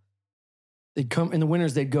travel. They'd come in the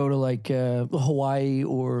winters. They'd go to like Hawaii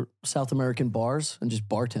or South American bars and just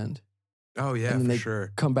bartend. Oh yeah, And then for they-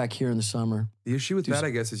 sure. Come back here in the summer. The issue with do that, I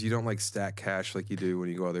guess, is you don't like stack cash like you do when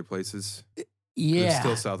you go other places. 'Cause Yeah, It's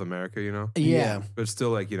still South America, you know? yeah. But it's still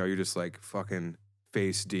like, you're just like fucking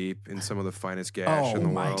face deep in some of the finest gash Oh in the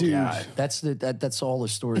my world. Dude. god, that's all the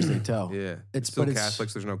stories they tell. Yeah. It's- still but it's-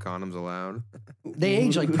 Catholics, there's no condoms allowed. They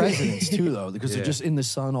age like presidents too, though, because they're Yeah. just in the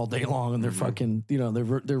sun all day long and they're fucking,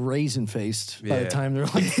 they're raisin faced. By the Yeah. time they're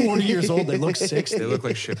like 40 years old, they look 60. They look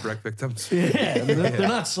like shipwreck victims. Yeah, they're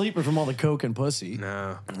not sleeping from all the coke and pussy.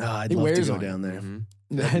 No. I'd He love to wears go on. down there. Mhm.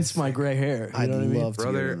 Hence my gray hair. You I'd know what I mean? love to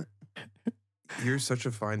go Brother. down there. You're such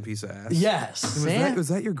a fine piece of ass. Yes. Was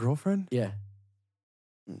that your girlfriend? Yeah.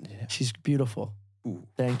 She's beautiful. Ooh.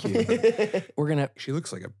 Thank you. We're gonna. She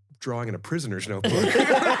looks like a drawing in a prisoner's notebook.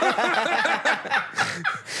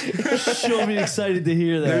 She'll be excited to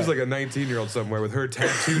hear that. There's like a 19-year-old somewhere with her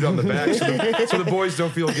tattooed on the back so the boys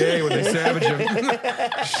don't feel gay when they savage him.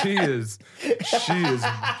 She is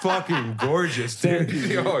fucking gorgeous,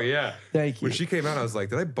 dude. Oh, yeah. Thank you. When she came out, I was like,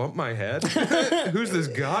 did I bump my head? Who's this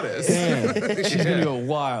goddess? Damn. She's gonna go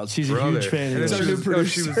wild. She's a Brother. huge fan And of then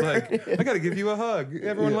yours. she was like, I got to give you a hug.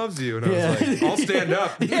 Everyone loves you. And I Yeah. was like, I'll stand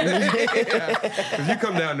up. Because you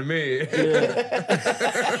come down to me. It'll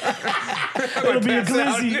be a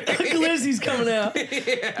glizzy. A glizzy's coming out.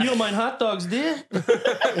 You don't mind hot dogs, dear?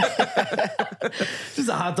 Just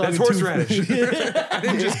a hot dog. That's and two- horseradish. I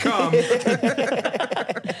didn't just come.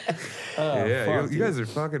 Yeah, fuck, you guys are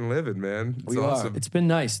fucking living, man. It's We awesome. are. It's been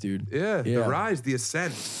nice, dude. Yeah, Yeah. the rise, the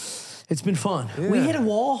ascent. It's been fun. We Yeah. hit a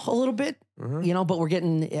wall a little bit, but we're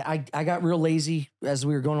getting. I got real lazy as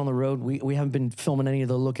we were going on the road. We haven't been filming any of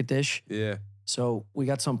the Look at Dish. Yeah. So we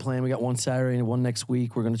got some planned. We got one Saturday and one next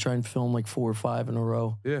week. We're going to try and film like 4 or 5 in a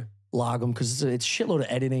row. Yeah. Log them because it's a shitload of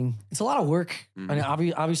editing. It's a lot of work. I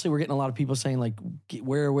mean, obviously, we're getting a lot of people saying like,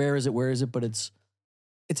 where is it? But it's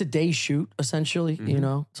a day shoot essentially. You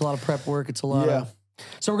know, it's a lot of prep work. It's a lot of.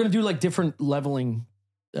 So we're gonna do like different leveling,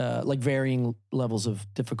 like varying levels of I'm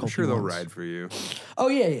difficulty. sure they'll ones. ride for you. Oh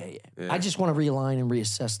yeah. Yeah. I just want to realign and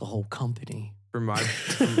reassess the whole company. For my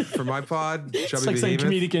pod, It's Chubby like some Behemoth.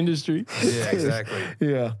 comedic industry. Yeah, exactly.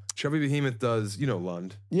 Yeah. Chubby Behemoth does,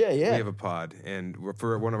 Lund. Yeah, We yeah. have a pod, and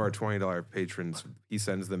for one of our $20 patrons, he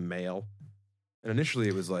sends them mail. And initially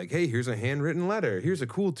it was like, hey, here's a handwritten letter. Here's a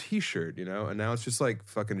cool T-shirt, And now it's just like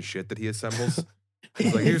fucking shit that he assembles.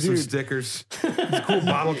 It's like, here's some stickers. It's a cool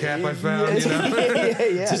bottle cap I found, you know?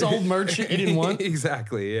 It's this old merch you didn't want.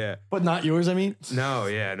 Exactly, yeah. But not yours, I mean? No,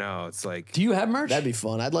 it's like... Do you have merch? That'd be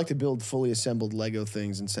fun. I'd like to build fully assembled Lego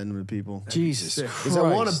things and send them to people. Jesus Christ. Because I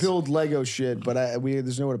want to build Lego shit, but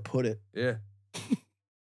there's nowhere to put it. Yeah.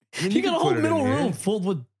 I mean, you got a whole middle room filled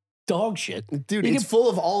with dog shit. Dude, it's full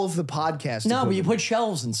of all of the podcasts. No, but you put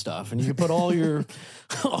shelves and stuff, and you can put all your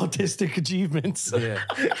autistic achievements. Yeah.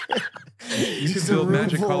 You could build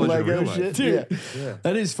Magic College in real life. Shit. Dude, Yeah.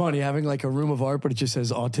 that is funny, having like a room of art, but it just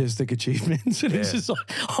says autistic achievements, and it's just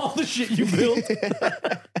like all the shit you built.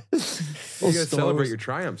 You gotta celebrate your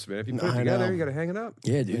triumphs, man. If you put it together, you gotta hang it up.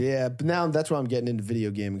 Yeah, dude. Yeah, but now that's why I'm getting into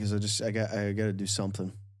video gaming, because I got to do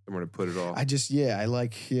something. Somewhere to put it all.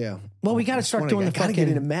 Well, we got to start doing the fucking... I got to get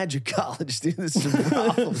into fucking... Magic College, dude. This is a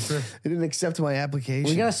problem. They didn't accept my application.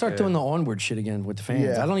 We got to start doing the onward shit again with the fans.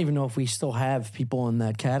 Yeah. I don't even know if we still have people in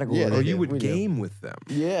that category. Yeah, Or you would game with them.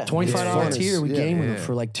 Yeah. $25 tier, we game with them Yeah.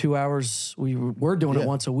 for like 2 hours. We're doing it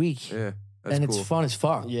once a week. Yeah. That's And cool. it's fun as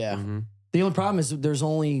fuck. Yeah. Mm-hmm. The only problem is that there's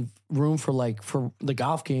only room for the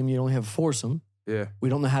golf game. You only have a foursome. Yeah. We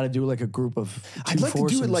don't know how to do like a group of two I'd like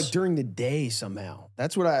foursomes. to do it like during the day somehow.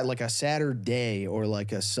 That's what I like, a Saturday or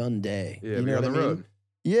like a Sunday. Yeah, you know what on I the mean? road.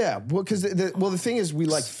 Yeah, well, because the thing is, we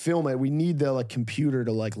like film it. We need the like computer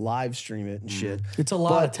to like live stream it and shit. It's a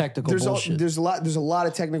lot of technical bullshit. There's a lot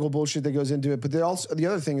of technical bullshit that goes into it. But the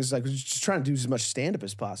other thing is like we're just trying to do as much stand up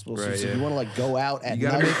as possible. Right, so yeah. you want to like go out at You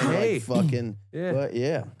gotta night make and hay. like fucking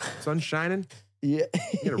Yeah. Sun shining. Yeah.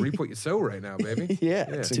 You gotta reap what you sow right now, baby. Yeah.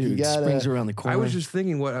 It's like Dude, you gotta, spring's around the corner. I was just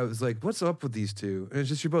thinking I was like, what's up with these two? And it's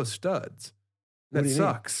just you're both studs. What That do you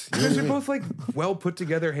mean? sucks. You guys are both like well put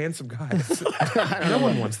together, handsome guys. No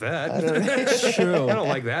one wants that. It's true. I don't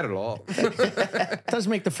like that at all. It does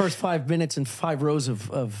make the first 5 minutes and 5 rows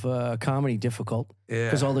of comedy difficult. Yeah.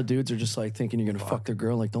 Because all the dudes are just like thinking you're going to fuck their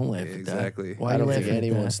girl. Like, don't laugh at that. Exactly. Why I are you don't think laughing at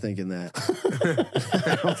anyone's that? thinking that.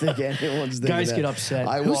 I don't think anyone's thinking Guys that. get upset.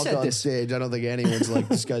 I Who walk said on this? stage. I don't think anyone's like,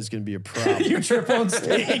 this guy's going to be a problem. You trip on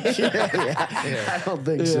stage. I don't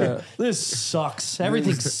think so. Yeah. This sucks.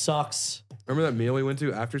 Everything sucks. Remember that meal we went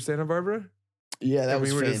to after Santa Barbara? Yeah, that And was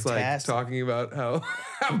we were fantastic. just like talking about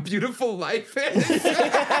how beautiful life is.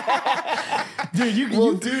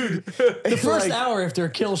 Dude, the first hour after a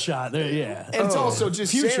kill shot, yeah. And it's also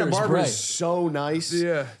just Future Santa is Barbara bright. is so nice.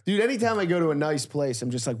 Yeah. Dude, anytime I go to a nice place,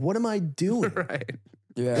 I'm just like, what am I doing? Right.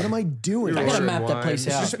 Yeah. What am I doing? I gotta Ordering map that wine. place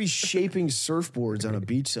It's out. just be shaping surfboards on a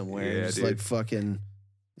beach somewhere. Yeah, Just dude. like fucking,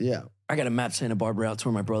 yeah. I got to map Santa Barbara out to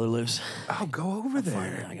where my brother lives. Oh, go over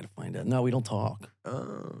there. I got to find out. No, we don't talk.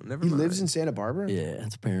 Oh, never He mind. lives in Santa Barbara? Yeah,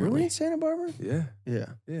 it's apparently. Really in Santa Barbara? Yeah. Yeah.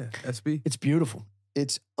 Yeah. SB. It's beautiful.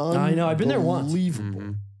 It's I know, I've been there once. unbelievable.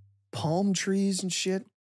 Mhm. Palm trees and shit.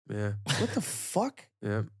 Yeah. What the fuck?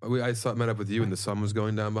 Yeah. Met up with you and the sun was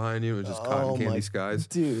going down behind you. It was just cotton Oh candy my- skies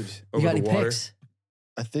Dude, over You got the any water. pics?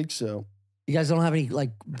 I think so. You guys don't have any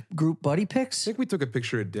like group buddy I pics? think we took a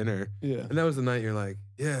picture at dinner. Yeah. And that was the night you're like,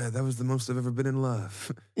 yeah, that was the most I've ever been in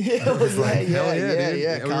love. Yeah, I was like, hell yeah, dude.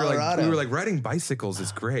 And Colorado. we were like, riding bicycles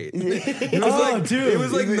is great. Yeah. It was like, dude. it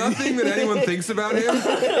was like nothing that anyone thinks about him.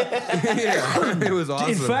 Yeah, it was awesome.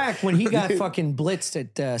 In fact, when he got fucking blitzed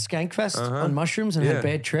at Skankfest on mushrooms and had a Yeah.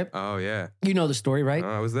 bad trip, Oh yeah, you know the story, right?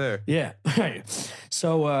 I was there. Yeah.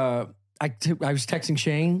 So I was texting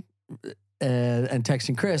Shane and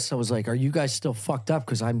texting Chris. I was like, "Are you guys still fucked up?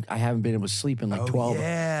 Because I haven't been able to sleep in like 12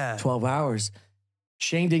 hours."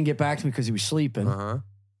 Shane didn't get back to me because he was sleeping.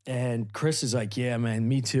 And Chris is like, "Yeah, man,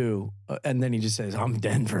 me too." And then he just says, "I'm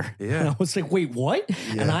Denver." Yeah. And I was like, "Wait, what?"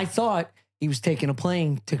 Yeah. And I thought he was taking a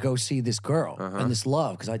plane to go see this girl Uh-huh. and this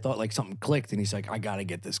love, because I thought like something clicked. And he's like, "I got to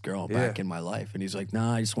get this girl back in my life." And he's like,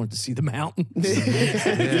 "Nah, I just wanted to see the mountains."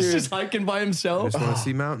 He's just hiking by I himself. just want to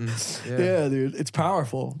see mountains. Yeah. Yeah, dude, it's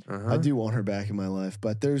powerful. I do want her back in my life,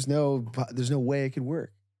 but there's no way it could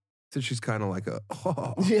work. So she's kind of like a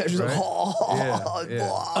Yeah, she's right? like, oh, Yeah.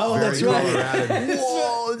 Oh, Very that's right. Coloradan.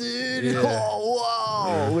 whoa, dude, Yeah.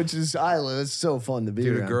 oh, whoa, which is it's so fun to be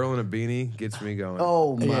Dude, around. a girl in a beanie gets me going.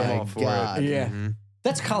 Oh I'm my all for it. god, Yeah. Mhm.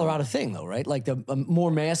 That's a Colorado thing, though, right? Like the more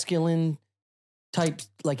masculine type,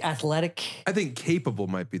 like athletic. I think capable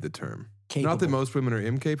might be the term. Capable. Not that most women are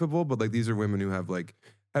incapable, but like these are women who have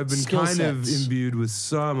been Skill kind of sets. imbued with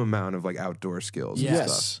some amount of like outdoor skills and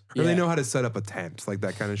Yes. stuff. Or they Yeah. know how to set up a tent, like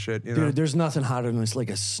that kind of shit. You know? Dude, there's nothing hotter than this, like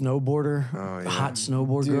a snowboarder, Oh, a yeah. hot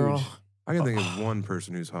snowboard Dude. girl. I can think of one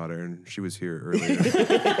person who's hotter, and she was here earlier.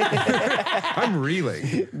 I'm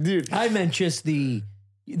reeling. dude. I meant just the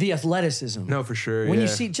The athleticism. No, for sure. When you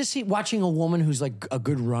see watching a woman who's like a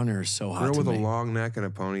good runner is so hot. Girl to with me. a long neck and a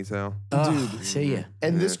ponytail. Dude, see ya.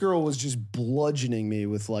 And this girl was just bludgeoning me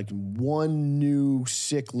with like one new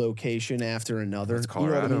sick location after another. That's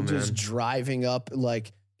Colorado, man. Just driving up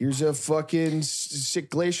like, here's a fucking sick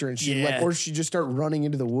glacier, and she like, or she just start running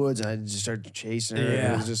into the woods, and I just started chasing her.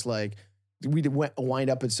 And it was just like, we wind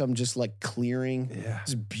up at some just like clearing. Yeah.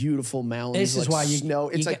 It's beautiful mountains. This is why you snow.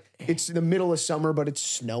 It's like it's in the middle of summer, but it's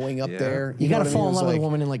snowing up there. You got to fall in love with a like,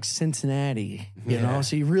 woman in like Cincinnati, you know.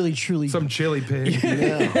 So you really truly some chili pig.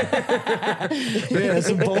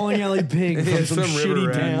 some bowling alley pig from some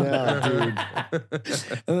shitty town. Yeah,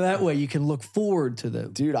 dude. And that way you can look forward to the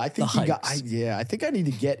Dude, I think the you got. hikes. I think I need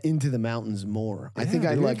to get into the mountains more. I think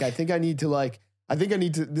I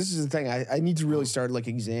need to. This is the thing. I need to really start like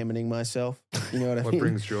examining myself. You know what I What mean?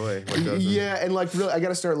 brings joy? What doesn't? Yeah, and like really, I got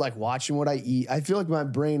to start like watching what I eat. I feel like my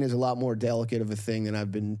brain is a lot more delicate of a thing than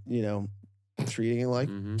I've been, treating it like.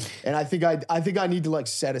 Mm-hmm. And I think I need to like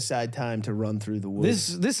set aside time to run through the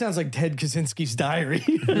woods. This sounds like Ted Kaczynski's diary.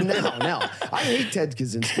 No, I hate Ted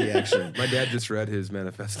Kaczynski actually. My dad just read his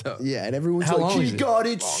manifesto. Yeah, and everyone's How long like, is he it? got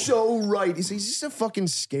it so right. He's just a fucking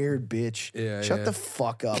scared bitch. Yeah, Shut yeah. the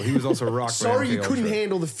fuck up. He was also rocked. by Sorry you MK couldn't Ultra.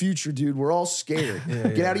 handle the future, dude. We're all scared.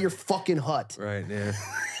 Get out of your fucking hut. Right, yeah.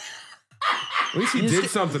 At least he did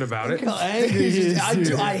something about it. How angry he is,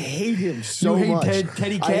 dude. I hate him so You hate much.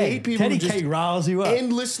 Teddy K. I hate people Teddy who just K riles you up.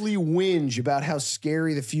 endlessly whinge about how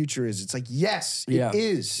scary the future is. It's like, yes, Yeah. it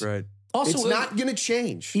is. Right. Also, It's not going to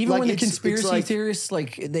change. even Like, when the it's conspiracy like, theorists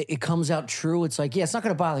it comes out true, it's like, yeah, it's not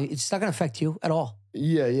going to bother you. It's not going to affect you at all.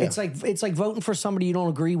 Yeah. It's like voting for somebody you don't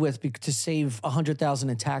agree with to save $100,000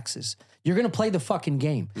 in taxes. You're going to play the fucking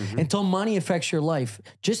game until money affects your life.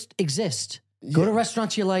 Just exist. Go to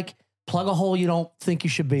restaurants you like. Plug a hole you don't think you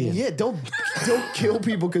should be in. Yeah, don't kill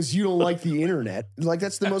people because you don't like the internet. Like,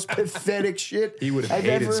 that's the most pathetic shit. He would have I've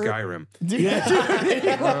hated ever- Skyrim. Yeah.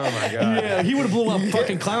 Oh my god. Yeah, he would have blew up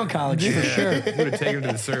fucking clown college for sure. He would have taken him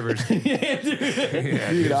to the servers.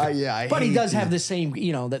 Dude, I But he hate does it. have the same,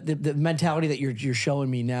 the mentality that you're showing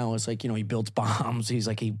me now is like, he builds bombs. He's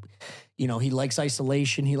like, he likes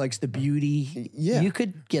isolation. He likes the beauty. Yeah. You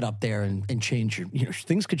could get up there and change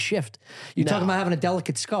things could shift. You're talking about having a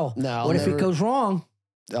delicate skull. No, I'll what if never- it goes wrong?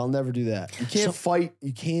 I'll never do that. You can't fight.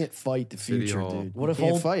 You can't fight the City future, Hall. dude. What You if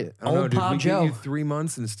can't old- fight it? I don't know, Old dude. Pop We Joe. give you 3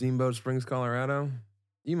 months in Steamboat Springs, Colorado.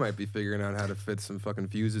 You might be figuring out how to fit some fucking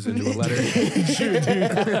fuses into a letter.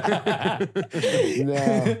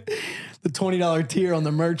 No. The $20 tier on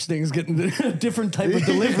the merch thing is getting a different type of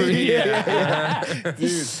delivery.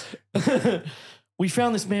 Dude. We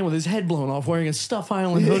found this man with his head blown off wearing a Stuff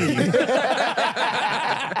Island hoodie.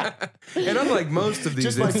 And unlike most of these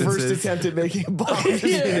Just my instances, first attempt at making a bomb. Just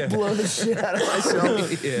Yeah. blow the shit out of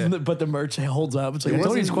myself. yeah. But the merch holds up. It's like, I It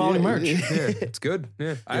told you it's wasn't- quality yeah, merch. Yeah, it's good.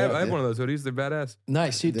 Yeah, I have one of those hoodies. They're badass.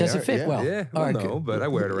 Nice. Does They it are, fit yeah. well? Yeah, All well, right, no, good. but I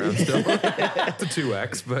wear it around still. It's a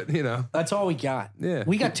 2X, but That's all we got. Yeah.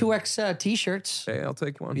 We got 2X t-shirts. hey, I'll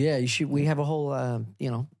take one. Yeah, you should. We have a whole,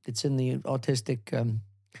 it's in the autistic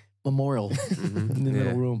memorial in the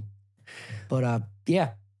middle room. But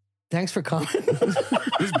yeah, thanks for coming.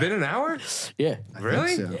 It's been an hour? Yeah.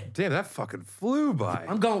 Really? so. Damn, that fucking flew by.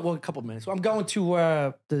 I'm going, a couple minutes. I'm going to,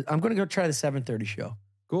 I'm going to go try the 7:30 show,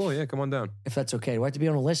 Cool, yeah, come on down. if that's okay. Do I have to be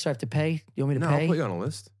on a list? Do I have to pay? You want me to No, pay? I'll put you on a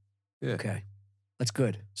list. Yeah. Okay. That's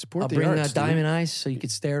good. Support I'll the bring arts, Diamond dude. Eyes so you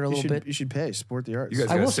could stare at it a You little should, bit. you should pay. Support the arts. You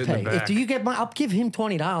guys I gotta will sit in the pay. back. Do you get I'll give him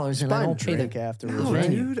 $20 and buy I him don't pay drink the afterwards. No,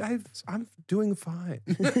 venue. dude, I'm doing fine.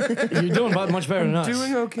 You're doing much better than us.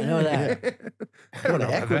 Doing okay. I know that. I don't Go know to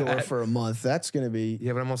about Ecuador that. for a month. That's going to be.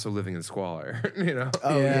 Yeah, but I'm also living in squalor, you know?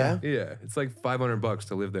 Oh, Yeah. yeah. Yeah, it's like $500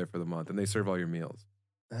 to live there for the month, and they serve all your meals.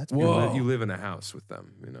 That's You Whoa. you live in a house with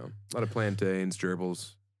them, you know? A lot of plantains,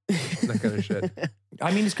 gerbils, that kind of shit.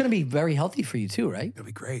 I mean, it's going to be very healthy for you too, right? It'll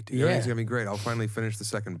be great. Yeah. Everything's gonna be great. I'll finally finish the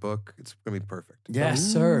second book. It's gonna be perfect. Yes,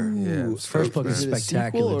 sir. Yeah, Ooh, it's First book is Is it a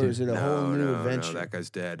spectacular, sequel or dude. is it a whole new adventure? No, that guy's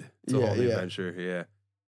dead. It's a Yeah, whole new yeah. adventure. Yeah.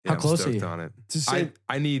 How I'm close are stoked you? on it. It's the same-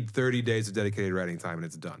 I need 30 days of dedicated writing time and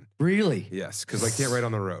it's done. Really? Yes, because I can't write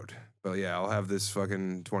on the road. But yeah, I'll have this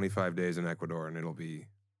fucking 25 days in Ecuador and it'll be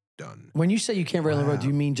done. When you say you can't write on the road, Wow. do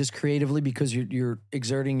you mean just creatively because you're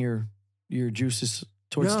exerting your juices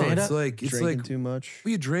towards No, stand it's up? like Drinking too much.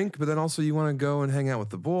 well, you drink, but then also you want to go and hang out with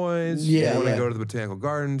the boys. Yeah, you want to yeah. go to the botanical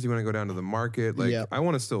gardens. You want to go down to the market. Like Yeah. I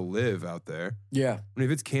want to still live out there. Yeah. I mean,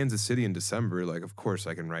 if it's Kansas City in December, like of course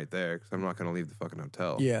I can write there because I'm not going to leave the fucking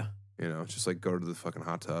hotel. Yeah. You know, it's just like go to the fucking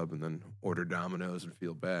hot tub and then order Domino's and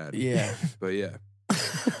feel bad. Yeah. But yeah,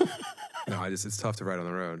 no, it's tough to ride on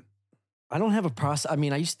the road. I don't have a process. I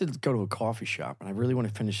mean, I used to go to a coffee shop, and I really want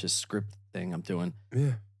to finish this script thing I'm doing.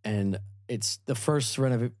 Yeah. And it's the first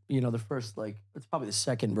run of it, the first, it's probably the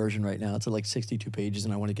second version right now. It's at 62 pages,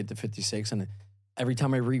 and I want to get to 56. And every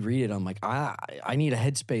time I reread it, I'm like, I need a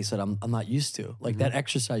headspace that I'm not used to. That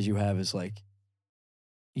exercise you have is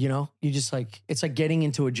you just it's like getting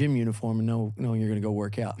into a gym uniform and knowing you're going to go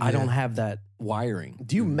work out. Yeah. I don't have that wiring.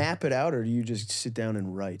 Do you map it out, or do you just sit down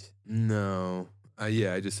and write? No.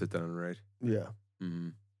 Yeah, I just sit down and write. Yeah. Mm-hmm.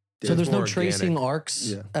 So there's no tracing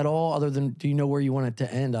arcs at all, other than, do you know where you want it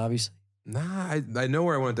to end, obviously? Nah, I know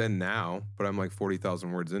where I want it to end now, but I'm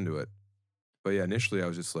 40,000 words into it. But yeah, initially I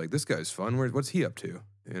was just like, this guy's fun. What's he up to?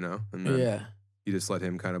 And then you just let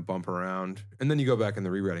him kind of bump around. And then you go back in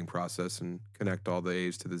the rewriting process and connect all the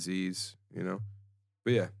A's to the Z's, But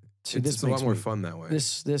yeah, it's a lot more fun that way.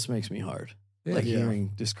 This makes me hard. Yeah,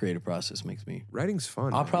 hearing this creative process makes me... Writing's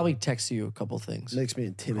fun. I'll probably text you a couple things. Makes me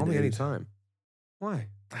intimidated. Call me anytime. Why?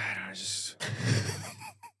 I don't know, just...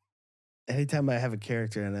 Anytime I have a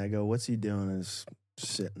character and I go, what's he doing? Is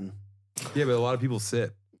sitting. Yeah, but a lot of people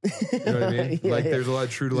sit. You know what I mean? There's a lot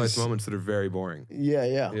of true to life moments that are very boring.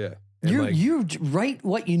 Yeah. Yeah. You write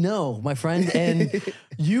what you know, my friend, and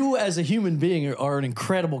you as a human being are an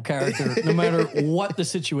incredible character, no matter what the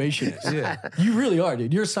situation is. Yeah, you really are,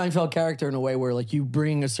 dude. You're a Seinfeld character in a way where you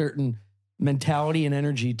bring a certain mentality and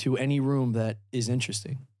energy to any room that is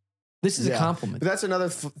interesting. This is a compliment. But that's another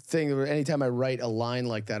thing. Where anytime I write a line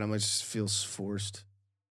like that, I just feels forced.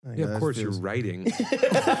 Yeah, of course you're writing.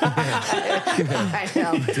 I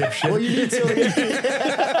am. Well, you need to.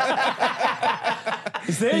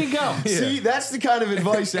 There you go. Yeah. See, that's the kind of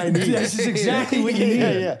advice I need. This is exactly what you need.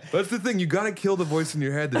 Yeah. That's the thing. You got to kill the voice in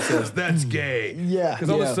your head that says, that's gay. Yeah. Because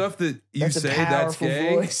all the stuff that you say that's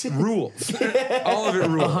gay rules. All of it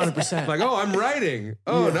rules. 100%. Oh, I'm writing.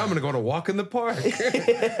 Oh, now I'm going to go on a walk in the park.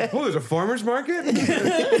 Oh, there's a farmer's market?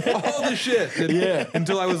 All the shit.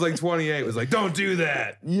 Until I was 28. It was don't do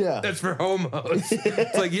that. Yeah. That's for homos.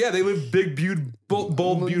 It's they live big,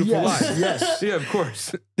 bold, beautiful lives. Yes. Yeah, of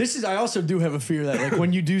course. I also do have a fear that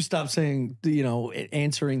when you do stop saying,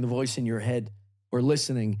 answering the voice in your head or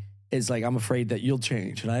listening, is I'm afraid that you'll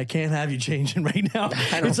change, and I can't have you changing right now.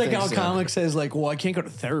 It's how a comic says, well, I can't go to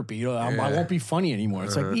therapy. I won't be funny anymore.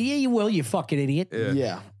 It's yeah, you will, you fucking idiot.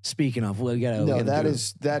 Yeah. Speaking of, we gotta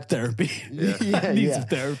that therapy. Yeah, Need some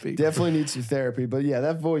therapy. Definitely need some therapy. But yeah,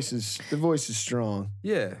 the voice is strong.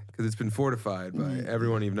 Yeah, because it's been fortified by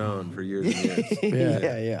everyone you've known for years and years.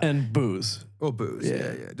 Yeah. And booze. Oh, booze.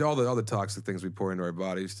 Yeah. All the toxic things we pour into our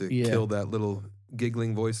bodies to kill that little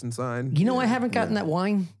giggling voice inside. I haven't gotten that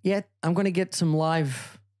wine yet. I'm going to get some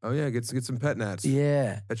live. Oh yeah, get some pet nats.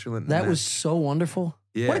 Yeah. Petulant that gnats. was so wonderful.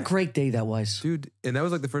 Yeah. What a great day that was. Dude, and that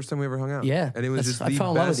was the first time we ever hung out. Yeah. And it was just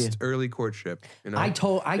the best early courtship. And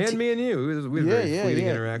me and you. We had very fleeting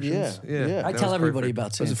interactions. Yeah. I tell everybody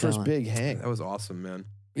about Tallent. That was the first big hang. That was awesome, man.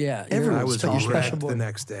 Yeah. I was wrecked the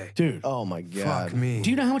next day. Dude. Oh my God. Fuck me. Do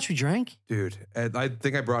you know how much we drank? Dude, I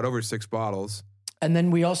think I brought over 6 bottles. And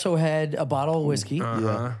then we also had a bottle of whiskey.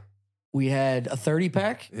 Uh-huh. We had a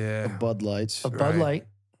 30-pack. Yeah. Of Bud Lights. A Bud Light.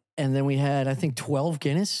 And then we had, I think, 12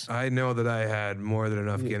 Guinness. I know that I had more than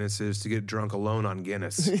enough Guinnesses to get drunk alone on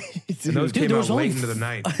Guinness. And those Dude, came out late into the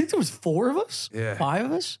night. I think there was 4 of us. Yeah. 5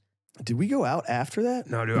 of us. Did we go out after that?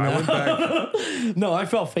 No, dude. I went back. No, I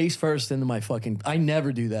fell face first into my fucking... I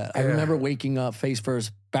never do that. I remember waking up face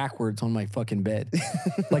first backwards on my fucking bed.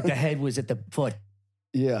 The head was at the foot.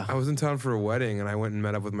 Yeah. I was in town for a wedding, and I went and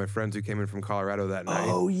met up with my friends who came in from Colorado that night.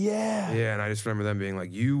 Oh, yeah. Yeah, and I just remember them being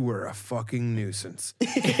like, you were a fucking nuisance.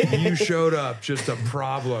 You showed up just a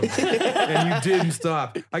problem, and you didn't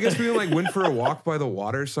stop. I guess we went for a walk by the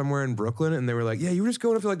water somewhere in Brooklyn, and they were like, yeah, you were just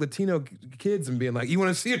going up to Latino kids and being like, you want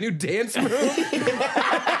to see a new dance move?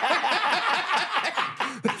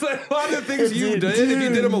 It's a lot of the things you did. If you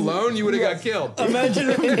did them alone, you would have got killed. Imagine,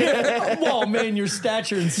 well, man, your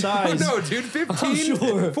stature and size. Oh, no, dude, 15,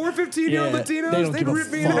 4 15-year-old Latinos, they'd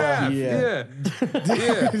rip me in half. Yeah. I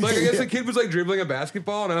guess the kid was dribbling a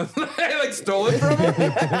basketball, and I stole it from him.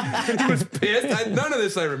 And he was pissed. None of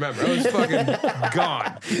this I remember. I was fucking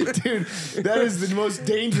gone. Dude, that is the most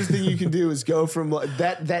dangerous thing you can do is go from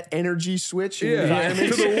that energy switch in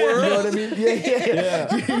environment to the world. You know what I mean?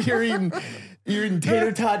 Yeah. You're eating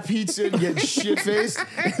tater tot pizza and getting shit faced.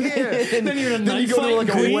 And then you're in a then night you go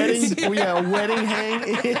to fight a wedding. A wedding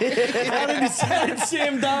hang. How did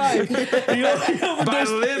Sam die? By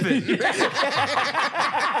living.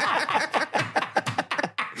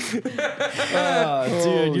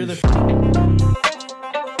 Dude, you're the